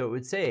 So it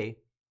would say,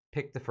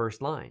 pick the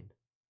first line.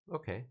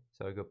 Okay,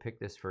 so I go pick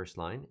this first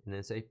line and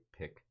then say,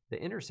 pick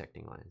the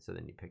intersecting line. So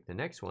then you pick the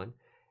next one,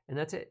 and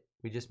that's it.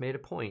 We just made a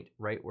point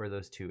right where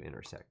those two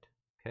intersect,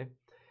 okay?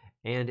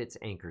 And it's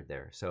anchored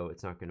there, so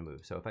it's not going to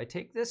move. So if I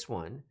take this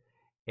one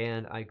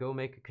and I go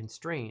make a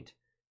constraint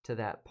to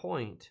that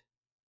point,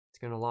 it's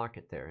going to lock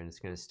it there and it's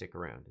going to stick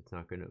around. It's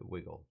not going to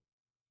wiggle.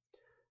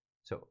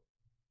 So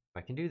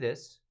I can do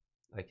this.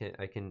 I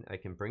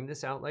can bring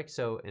this out like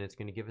so, and it's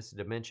going to give us a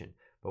dimension.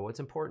 But what's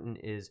important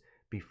is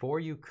before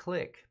you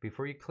click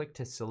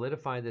to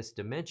solidify this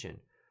dimension,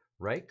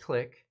 right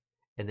click,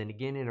 and then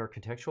again in our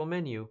contextual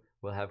menu,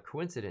 we'll have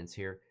coincidence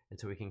here, and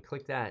so we can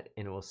click that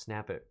and it will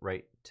snap it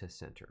right to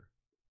center.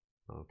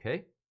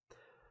 Okay,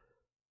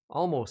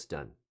 almost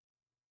done.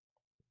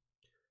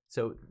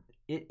 So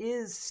it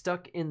is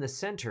stuck in the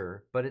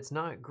center, but it's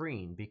not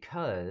green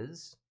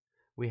because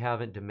we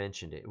haven't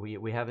dimensioned it.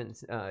 We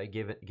haven't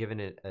given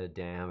it a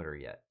diameter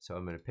yet. So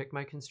I'm going to pick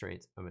my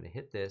constraints. I'm going to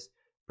hit this,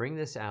 bring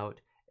this out,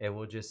 and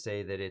we'll just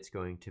say that it's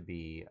going to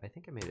be, I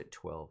think I made it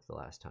 12 the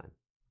last time.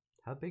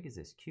 How big is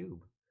this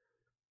cube?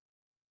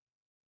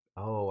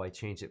 Oh, I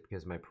changed it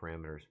because of my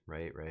parameters.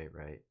 Right.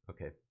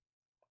 Okay.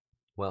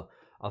 Well,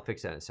 I'll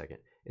fix that in a second.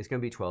 It's going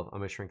to be 12. I'm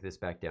going to shrink this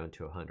back down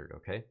to 100,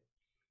 okay?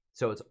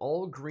 So it's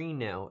all green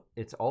now.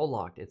 It's all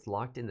locked. It's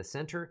locked in the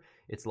center.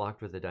 It's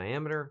locked with the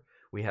diameter.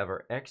 We have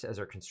our X as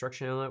our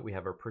construction element. We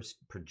have our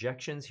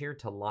projections here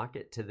to lock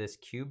it to this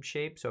cube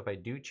shape. So if I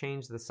do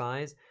change the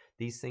size,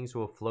 these things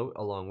will float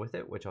along with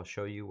it, which I'll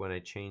show you when I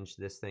change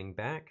this thing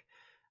back.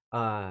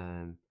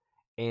 And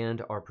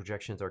our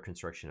projections are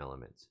construction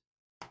elements.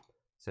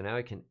 So now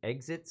I can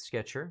exit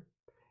Sketcher,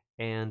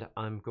 and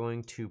I'm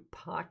going to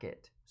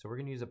pocket. So we're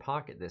going to use a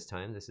pocket this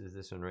time. This is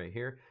this one right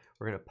here.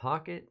 We're going to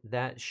pocket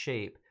that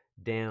shape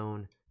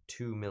down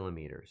 2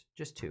 millimeters,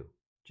 just 2.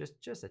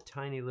 Just a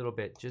tiny little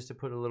bit, just to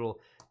put a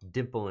little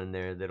dimple in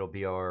there that'll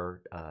be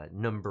our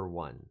number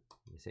 1,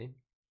 you see?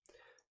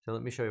 So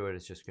let me show you what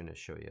it's just going to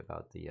show you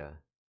about the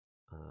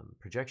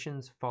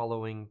projections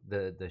following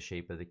the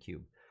shape of the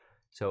cube.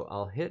 So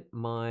I'll hit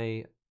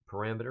my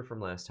parameter from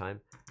last time,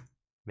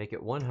 make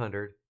it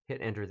 100,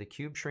 hit enter, the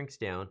cube shrinks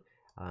down.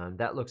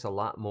 That looks a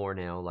lot more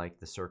now like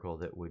the circle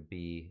that would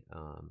be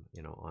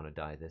you know, on a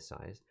die this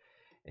size.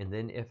 And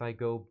then if I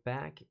go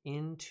back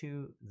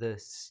into the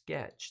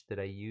sketch that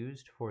I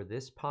used for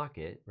this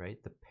pocket, right,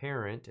 the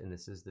parent, and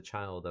this is the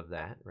child of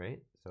that,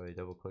 right? So I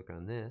double click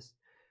on this,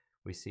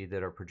 we see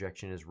that our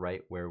projection is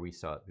right where we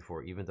saw it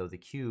before, even though the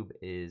cube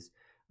is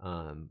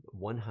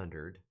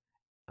 100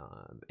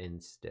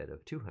 instead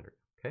of 200,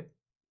 okay?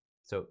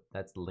 So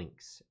that's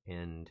links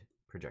and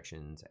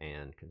projections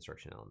and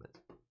construction elements.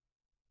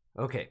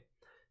 Okay,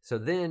 so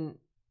then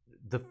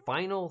the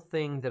final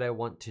thing that I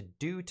want to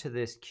do to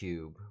this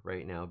cube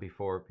right now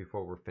before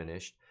we're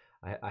finished,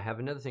 I have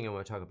another thing I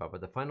want to talk about,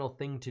 but the final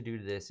thing to do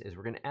to this is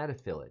we're going to add a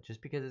fillet,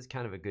 just because it's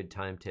kind of a good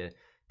time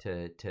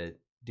to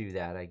do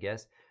that, I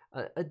guess.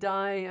 A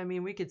die, I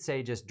mean, we could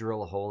say just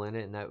drill a hole in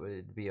it and that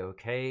would be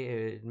okay.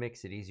 It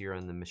makes it easier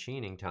on the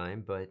machining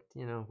time, but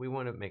you know, we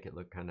want to make it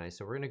look kind of nice.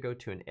 So we're going to go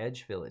to an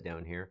edge fillet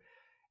down here,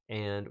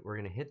 and we're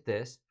going to hit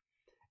this,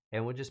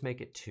 and we'll just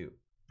make it 2.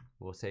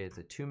 We'll say it's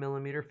a 2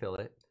 millimeter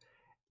fillet,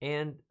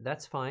 and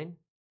that's fine.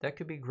 That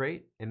could be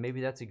great, and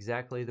maybe that's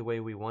exactly the way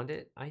we want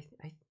it. I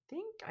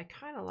think I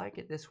kind of like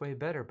it this way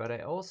better, but I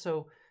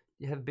also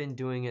have been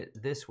doing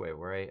it this way,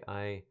 where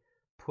I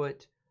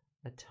put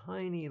a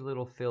tiny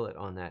little fillet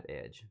on that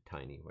edge,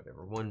 tiny,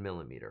 whatever, 1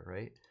 millimeter,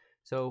 right?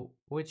 So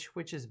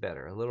which is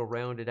better, a little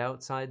rounded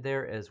outside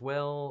there as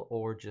well,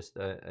 or just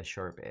a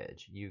sharp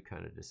edge? You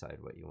kind of decide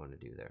what you want to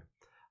do there.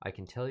 I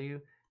can tell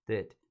you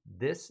that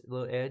this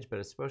little edge, but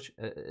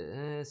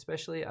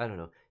especially, I don't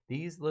know,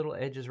 these little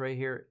edges right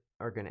here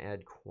are going to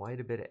add quite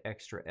a bit of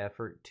extra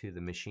effort to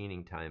the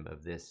machining time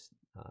of this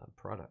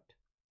product.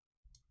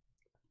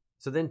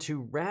 So then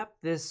to wrap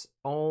this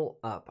all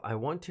up, I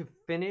want to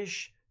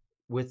finish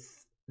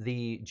with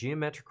the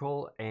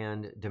geometrical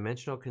and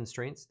dimensional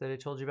constraints that I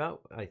told you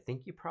about. I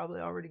think you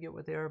probably already get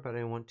what they are, but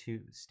I want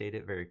to state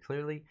it very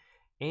clearly.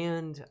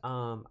 And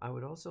I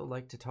would also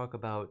like to talk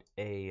about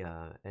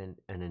an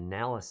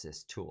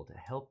analysis tool to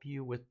help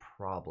you with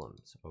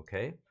problems.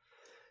 Okay,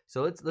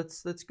 so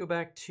let's go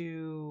back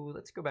to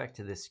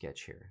this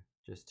sketch here,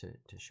 just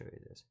to show you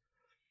this.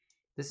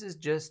 This is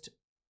just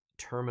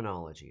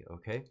terminology.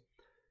 Okay,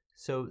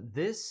 so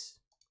this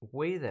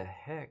way the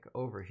heck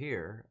over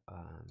here,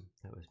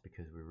 that was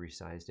because we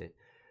resized it.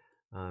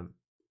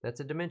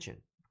 That's a dimension.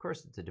 Of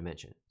course, it's a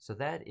dimension. So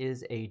that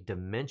is a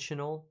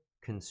dimensional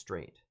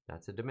constraint.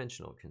 That's a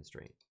dimensional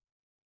constraint.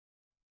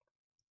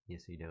 You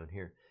see down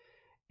here.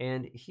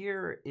 And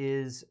here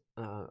is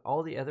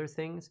all the other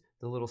things,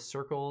 the little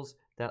circles,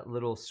 that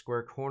little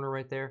square corner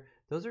right there,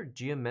 those are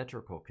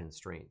geometrical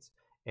constraints.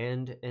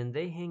 And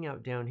they hang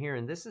out down here.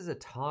 And this is a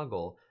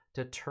toggle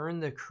to turn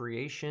the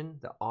creation,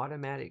 the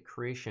automatic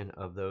creation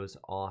of those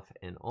off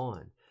and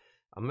on.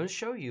 I'm going to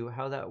show you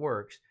how that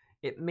works.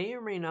 It may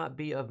or may not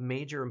be of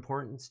major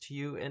importance to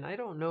you, and I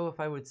don't know if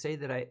I would say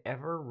that I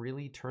ever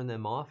really turn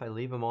them off. I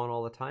leave them on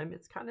all the time.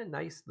 It's kind of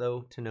nice,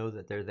 though, to know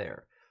that they're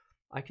there.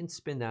 I can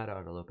spin that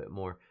out a little bit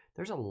more.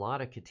 There's a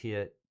lot of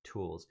CATIA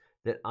tools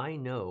that I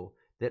know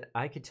that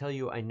I could tell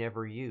you I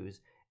never use,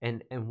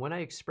 and when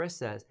I express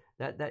that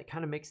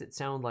kind of makes it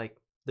sound like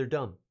they're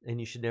dumb and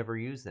you should never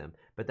use them.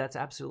 But that's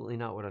absolutely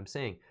not what I'm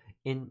saying.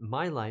 In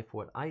my life,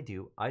 what I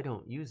do, I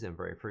don't use them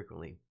very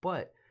frequently.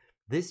 But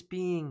this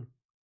being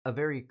a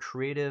very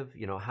creative,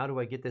 you know, how do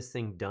I get this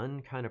thing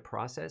done kind of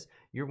process,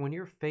 when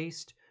you're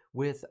faced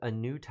with a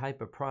new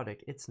type of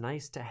product, it's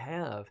nice to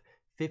have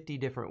 50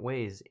 different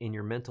ways in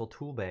your mental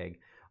tool bag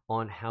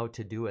on how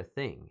to do a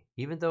thing.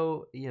 Even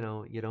though, you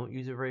know, you don't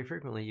use it very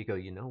frequently, you go,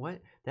 you know what?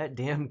 That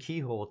damn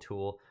keyhole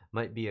tool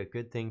might be a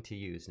good thing to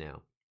use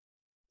now.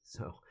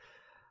 So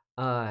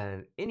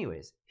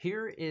anyways,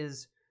 here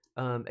is,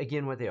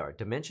 again, what they are.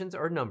 Dimensions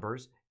are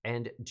numbers,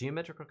 and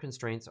geometrical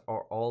constraints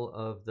are all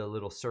of the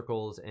little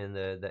circles and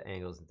the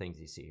angles and things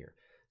you see here.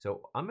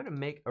 So I'm going to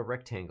make a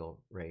rectangle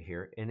right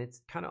here, and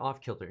it's kind of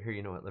off kilter. Here,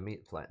 you know what? Let me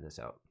flatten this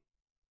out.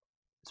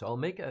 So I'll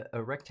make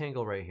a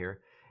rectangle right here,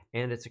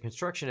 and it's a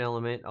construction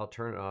element. I'll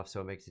turn it off so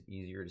it makes it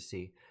easier to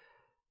see.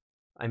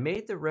 I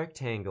made the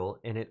rectangle,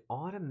 and it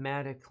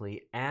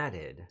automatically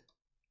added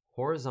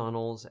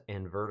horizontals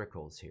and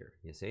verticals here,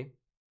 you see?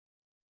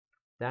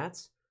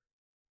 That's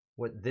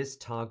what this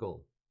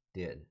toggle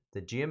did. The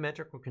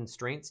geometrical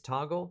constraints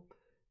toggle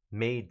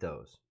made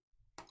those.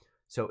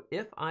 So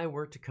if I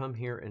were to come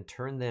here and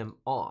turn them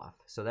off,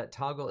 so that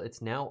toggle,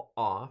 it's now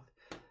off.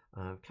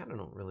 I kind of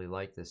don't really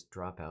like this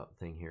dropout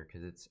thing here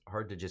because it's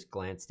hard to just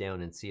glance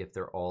down and see if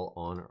they're all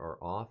on or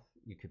off.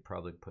 You could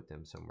probably put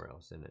them somewhere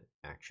else in an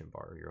action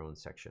bar or your own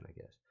section, I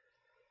guess.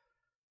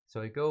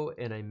 So I go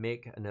and I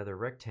make another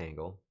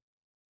rectangle,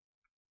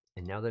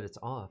 and now that it's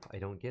off, I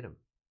don't get them.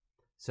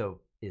 So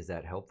is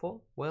that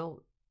helpful?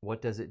 Well,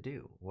 what does it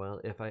do?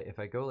 Well, if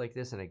I go like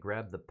this and I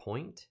grab the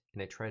point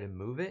and I try to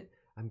move it,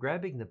 I'm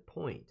grabbing the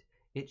point.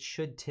 It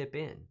should tip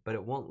in, but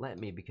it won't let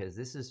me because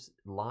this is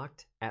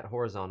locked at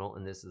horizontal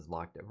and this is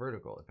locked at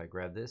vertical. If I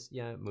grab this,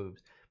 yeah, it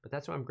moves, but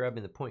that's why I'm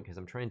grabbing the point, because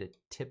I'm trying to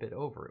tip it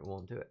over. It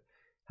won't do it.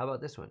 How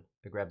about this one?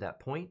 I grab that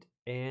point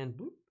and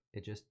boop,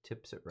 it just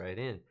tips it right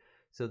in.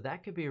 So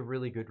that could be a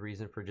really good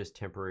reason for just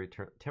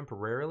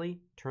temporarily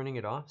turning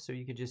it off, so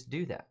you could just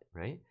do that,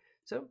 right?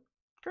 So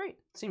great,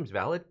 seems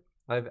valid.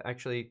 I've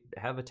actually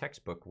have a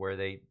textbook where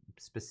they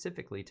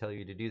specifically tell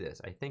you to do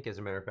this. I think, as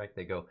a matter of fact,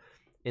 they go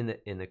in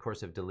the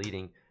course of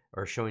deleting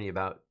or showing you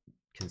about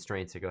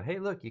constraints. They go, hey,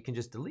 look, you can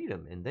just delete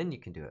them and then you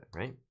can do it,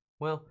 right?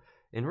 Well,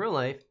 in real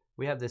life,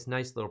 we have this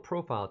nice little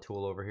profile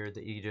tool over here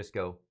that you just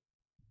go,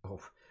 oh,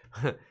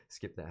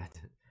 skip that.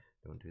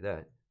 Don't do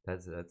that.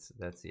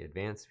 That's the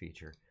advanced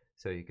feature.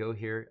 So you go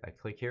here, I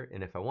click here,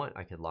 and if I want,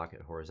 I could lock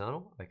it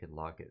horizontal. I could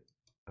lock it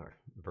or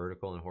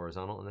vertical and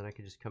horizontal, and then I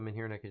could just come in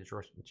here and I could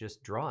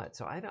just draw it.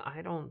 So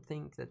I don't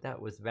think that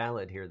that was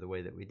valid here the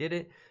way that we did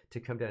it,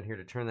 to come down here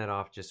to turn that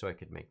off just so I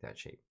could make that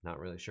shape. Not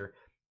really sure,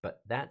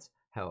 but that's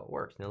how it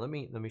works. Now let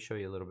me show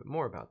you a little bit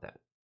more about that.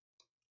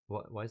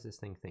 Why is this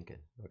thing thinking?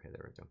 Okay,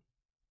 there we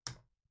go.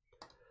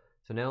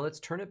 So now let's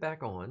turn it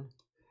back on,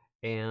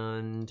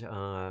 and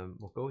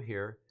we'll go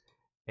here,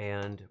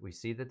 and we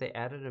see that they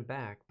added them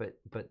back,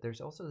 but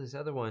there's also this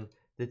other one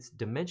that's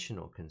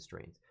dimensional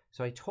constraints.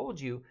 So I told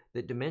you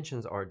that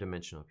dimensions are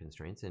dimensional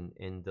constraints,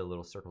 and the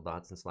little circle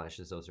dots and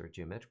slashes, those are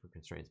geometrical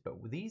constraints. But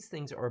these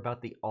things are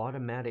about the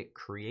automatic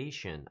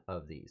creation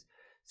of these.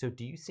 So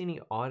do you see any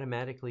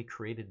automatically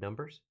created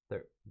numbers?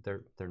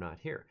 They're not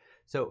here.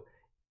 So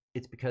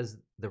it's because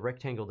the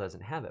rectangle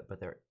doesn't have it,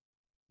 but there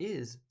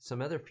is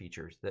some other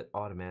features that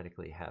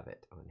automatically have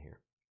it on here.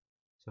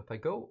 So if I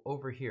go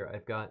over here,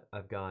 I've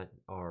got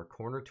our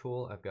corner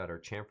tool, I've got our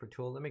chamfer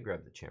tool. Let me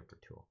grab the chamfer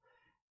tool.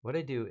 What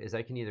I do is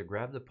I can either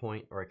grab the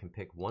point, or I can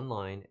pick one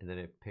line and then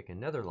I pick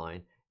another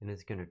line, and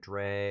it's going to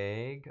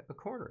drag a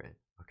corner in.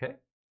 Okay,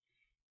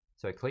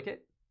 so I click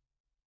it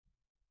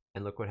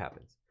and look what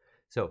happens.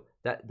 So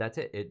that's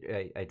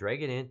it. I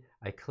drag it in,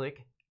 I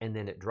click, and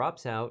then it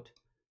drops out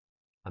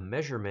a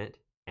measurement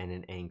and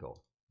an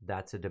angle.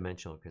 That's a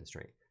dimensional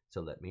constraint. So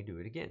let me do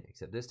it again,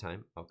 except this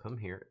time I'll come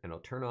here and I'll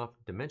turn off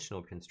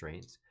dimensional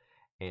constraints,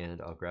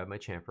 and I'll grab my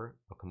chamfer,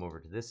 I'll come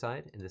over to this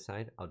side, and this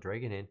side I'll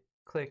drag it in,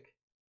 click,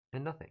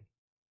 and nothing.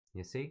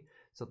 You see?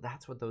 So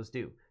that's what those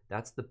do.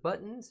 That's the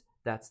buttons,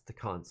 that's the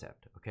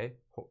concept, okay?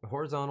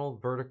 Horizontal,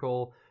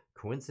 vertical,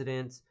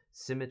 coincidence,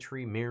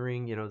 symmetry,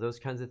 mirroring, you know, those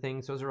kinds of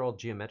things. Those are all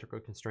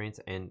geometrical constraints,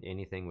 and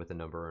anything with a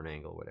number or an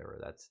angle, whatever,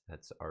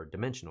 that's our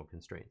dimensional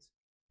constraints.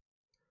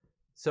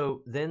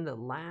 So then the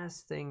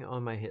last thing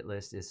on my hit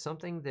list is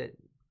something that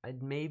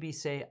I'd maybe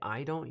say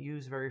I don't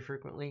use very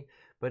frequently,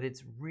 but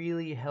it's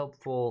really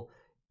helpful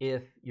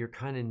if you're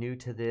kind of new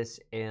to this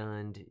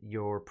and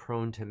you're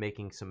prone to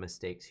making some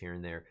mistakes here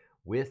and there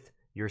with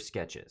your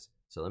sketches.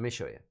 So let me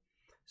show you.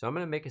 So I'm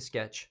going to make a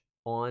sketch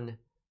on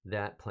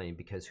that plane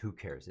because who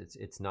cares?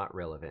 It's not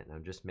relevant.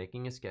 I'm just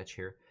making a sketch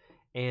here,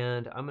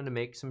 and I'm going to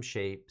make some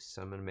shapes.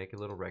 I'm going to make a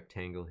little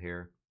rectangle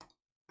here,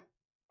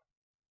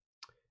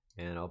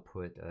 and I'll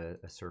put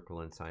a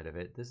circle inside of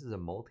it. This is a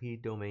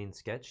multi-domain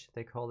sketch,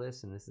 they call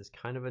this, and this is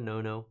kind of a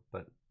no-no,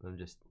 but I'm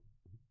just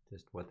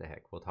what the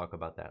heck. We'll talk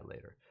about that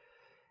later.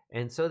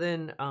 And so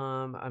then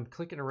I'm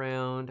clicking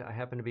around. I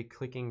happen to be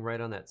clicking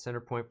right on that center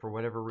point for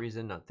whatever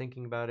reason, not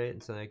thinking about it.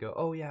 And so I go,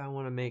 oh yeah, I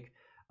want to make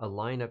a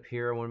line up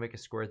here. I want to make a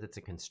square that's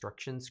a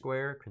construction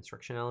square,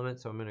 construction element.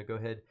 So I'm going to go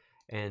ahead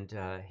and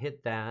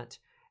hit that.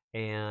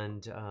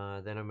 And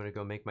then I'm going to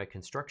go make my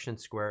construction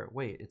square.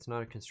 Wait, it's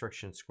not a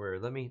construction square.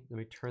 Let me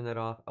turn that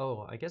off.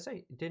 Oh, I guess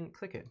I didn't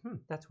click it.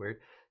 That's weird.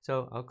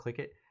 So I'll click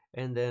it,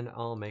 and then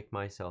I'll make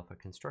myself a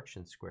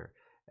construction square.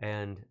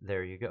 And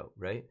there you go,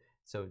 right?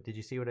 So did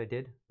you see what I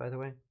did, by the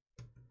way?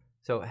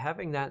 So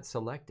having that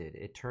selected,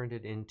 it turned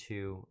it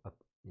into a,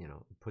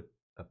 put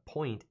a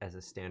point as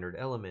a standard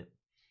element.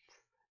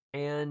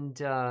 And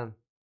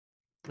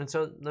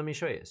so let me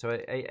show you. So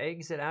I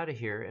exit out of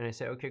here and I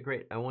say, okay,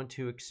 great. I want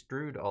to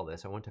extrude all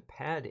this. I want to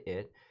pad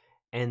it.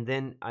 And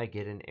then I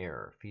get an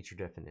error, feature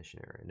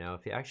definition error. Now,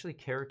 if you actually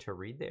care to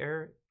read the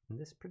error, in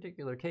this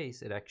particular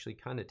case, it actually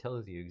kind of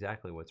tells you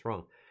exactly what's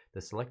wrong.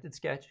 The selected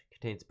sketch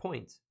contains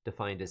points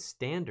defined as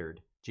standard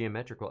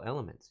geometrical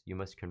elements. You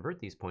must convert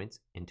these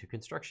points into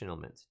construction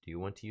elements. Do you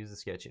want to use the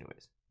sketch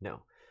anyways?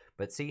 No.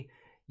 But see,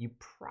 you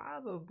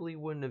probably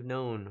wouldn't have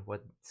known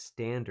what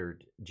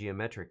standard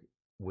geometric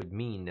would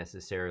mean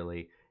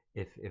necessarily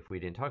if we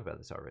didn't talk about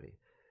this already.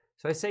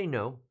 So I say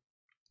no,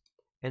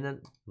 and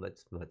then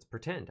let's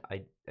pretend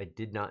I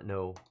did not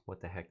know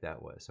what the heck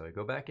that was. So I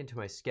go back into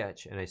my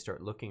sketch and I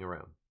start looking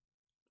around.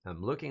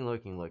 I'm looking,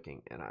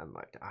 and I'm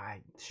like,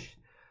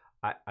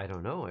 I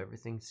don't know.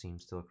 Everything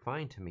seems to look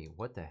fine to me.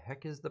 What the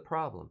heck is the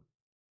problem?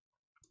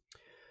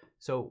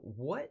 So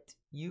what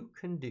you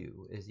can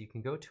do is you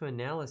can go to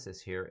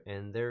analysis here,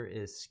 and there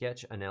is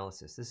sketch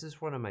analysis. This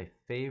is one of my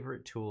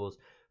favorite tools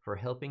for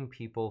helping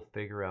people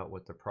figure out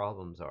what the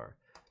problems are.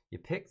 You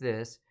pick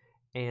this,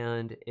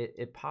 and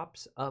it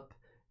pops up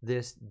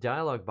this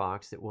dialog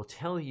box that will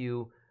tell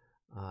you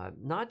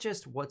not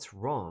just what's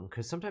wrong,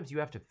 because sometimes you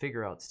have to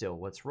figure out still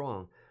what's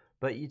wrong,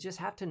 but you just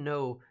have to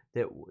know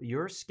that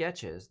your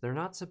sketches, they're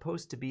not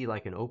supposed to be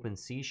like an open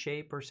C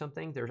shape or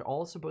something. They're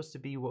all supposed to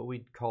be what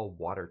we'd call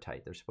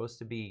watertight. They're supposed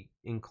to be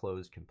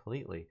enclosed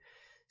completely.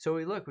 So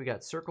we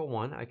got circle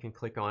 1. I can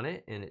click on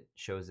it, and it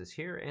shows us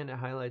here, and it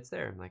highlights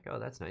there. I'm like, oh,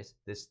 that's nice.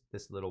 This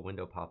little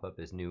window pop-up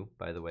is new,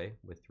 by the way,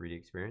 with 3D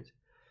Experience.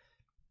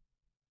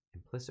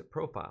 Implicit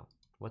profile.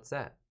 What's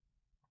that?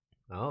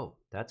 Oh,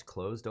 that's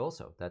closed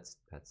also. That's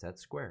that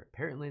square.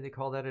 Apparently they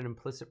call that an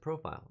implicit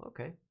profile.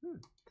 Okay.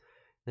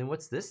 Then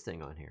what's this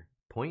thing on here?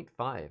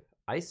 0.5,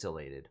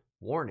 isolated,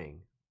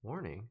 warning.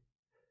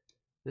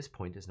 This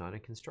point is not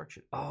in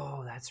construction.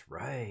 Oh, that's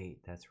right.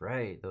 That's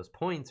right. Those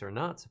points are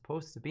not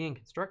supposed to be in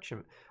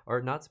construction,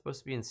 or not supposed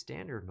to be in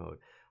standard mode.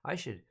 I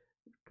should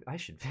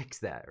fix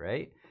that,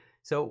 right?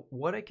 So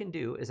what I can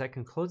do is I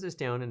can close this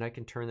down, and I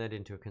can turn that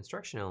into a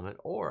construction element,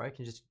 or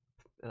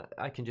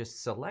I can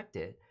just select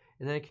it,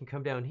 and then I can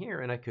come down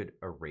here and I could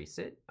erase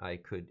it. I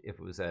could, if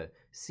it was a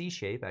C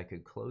shape, I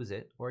could close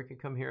it, or I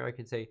could come here, I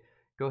could say,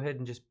 go ahead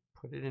and just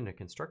put it into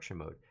construction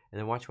mode, and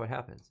then watch what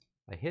happens.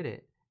 I hit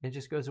it, and it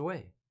just goes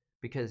away,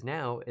 because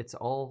now it's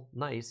all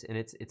nice, and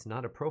it's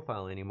not a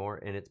profile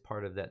anymore, and it's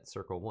part of that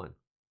circle 1.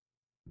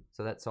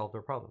 So that solved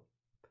our problem.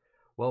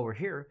 While we're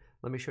here,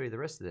 let me show you the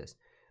rest of this.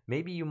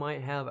 Maybe you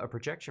might have a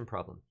projection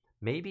problem.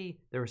 Maybe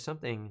there was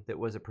something that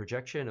was a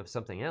projection of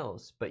something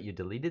else, but you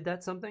deleted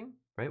that something,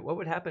 right? What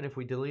would happen if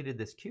we deleted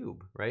this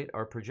cube, right?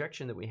 Our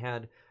projection that we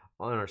had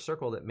on our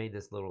circle that made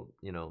this little,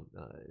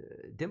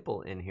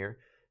 dimple in here,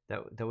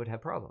 that would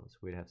have problems.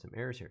 We'd have some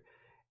errors here.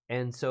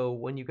 And so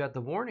when you got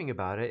the warning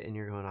about it, and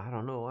you're going, I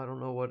don't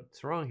know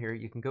what's wrong here,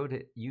 you can go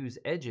to use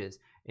edges,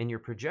 and your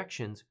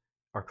projections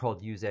are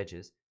called use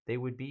edges. They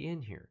would be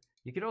in here.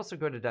 You could also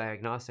go to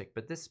diagnostic,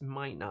 but this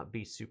might not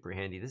be super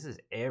handy. This is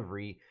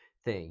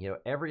everything.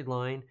 Every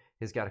line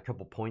has got a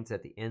couple points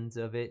at the ends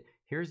of it.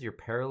 Here's your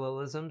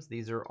parallelisms.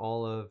 These are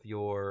all of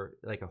your,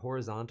 like a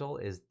horizontal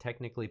is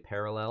technically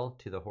parallel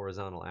to the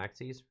horizontal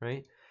axes,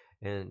 right?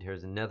 And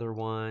here's another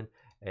one,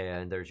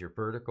 and there's your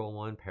vertical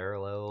one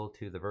parallel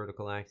to the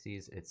vertical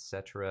axes,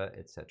 etc.,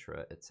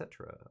 etc.,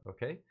 etc.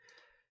 Okay,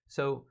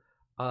 so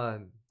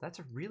that's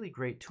a really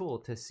great tool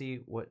to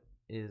see what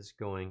is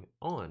going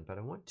on. But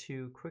I want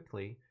to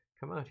quickly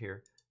come out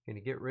here. I'm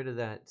going to get rid of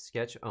that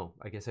sketch. Oh,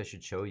 I guess I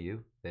should show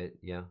you that,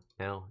 yeah,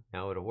 now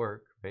it'll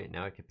work, right?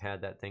 Now I can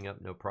pad that thing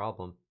up, no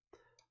problem,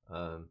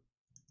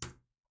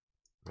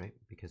 right?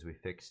 Because we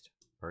fixed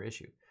our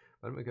issue.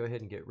 But I'm going to go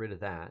ahead and get rid of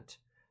that,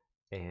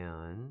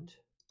 and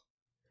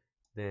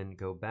then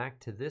go back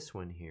to this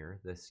one here,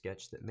 the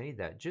sketch that made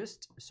that,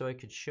 just so I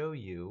could show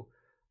you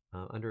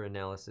under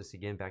analysis,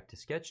 again, back to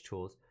sketch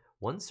tools,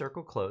 one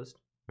circle closed,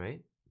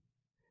 right?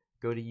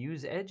 Go to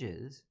use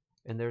edges,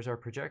 and there's our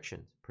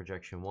projections.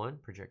 Projection 1,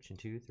 projection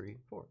 2, 3,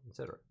 4,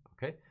 etc.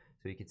 Okay,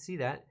 so you can see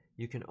that.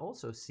 You can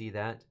also see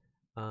that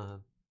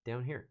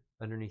down here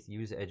underneath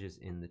use edges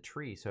in the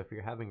tree. So if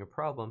you're having a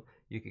problem,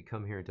 you could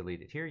come here and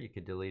delete it here. You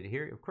could delete it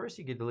here. Of course,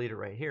 you could delete it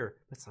right here,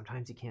 but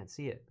sometimes you can't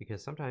see it,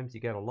 because sometimes you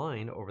got a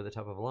line over the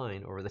top of a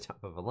line over the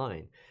top of a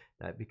line.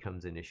 That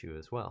becomes an issue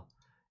as well.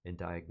 And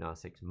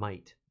diagnostics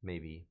might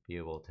maybe be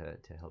able to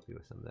help you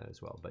with some of that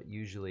as well. But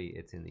usually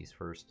it's in these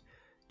first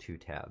 2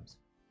 tabs.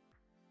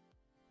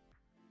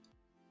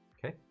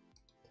 Okay.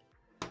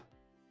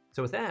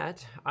 So with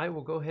that, I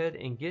will go ahead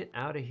and get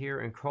out of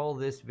here and call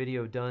this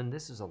video done.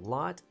 This is a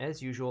lot,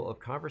 as usual, of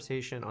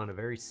conversation on a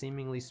very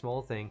seemingly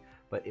small thing,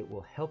 but it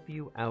will help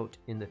you out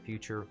in the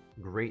future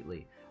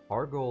greatly.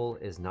 Our goal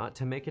is not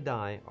to make a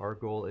die. Our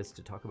goal is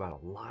to talk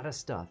about a lot of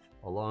stuff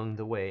along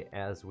the way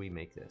as we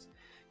make this.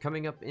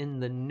 Coming up in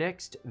the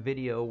next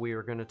video, we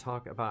are going to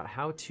talk about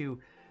how to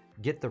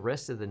get the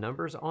rest of the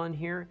numbers on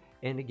here.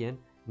 And again,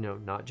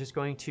 not just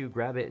going to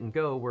grab it and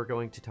go. We're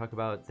going to talk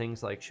about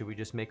things like, should we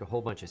just make a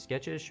whole bunch of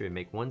sketches? Should we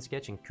make one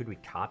sketch, and could we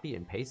copy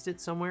and paste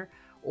it somewhere?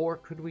 Or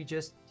could we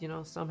just,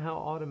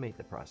 somehow automate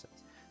the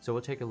process? So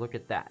we'll take a look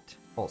at that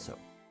also.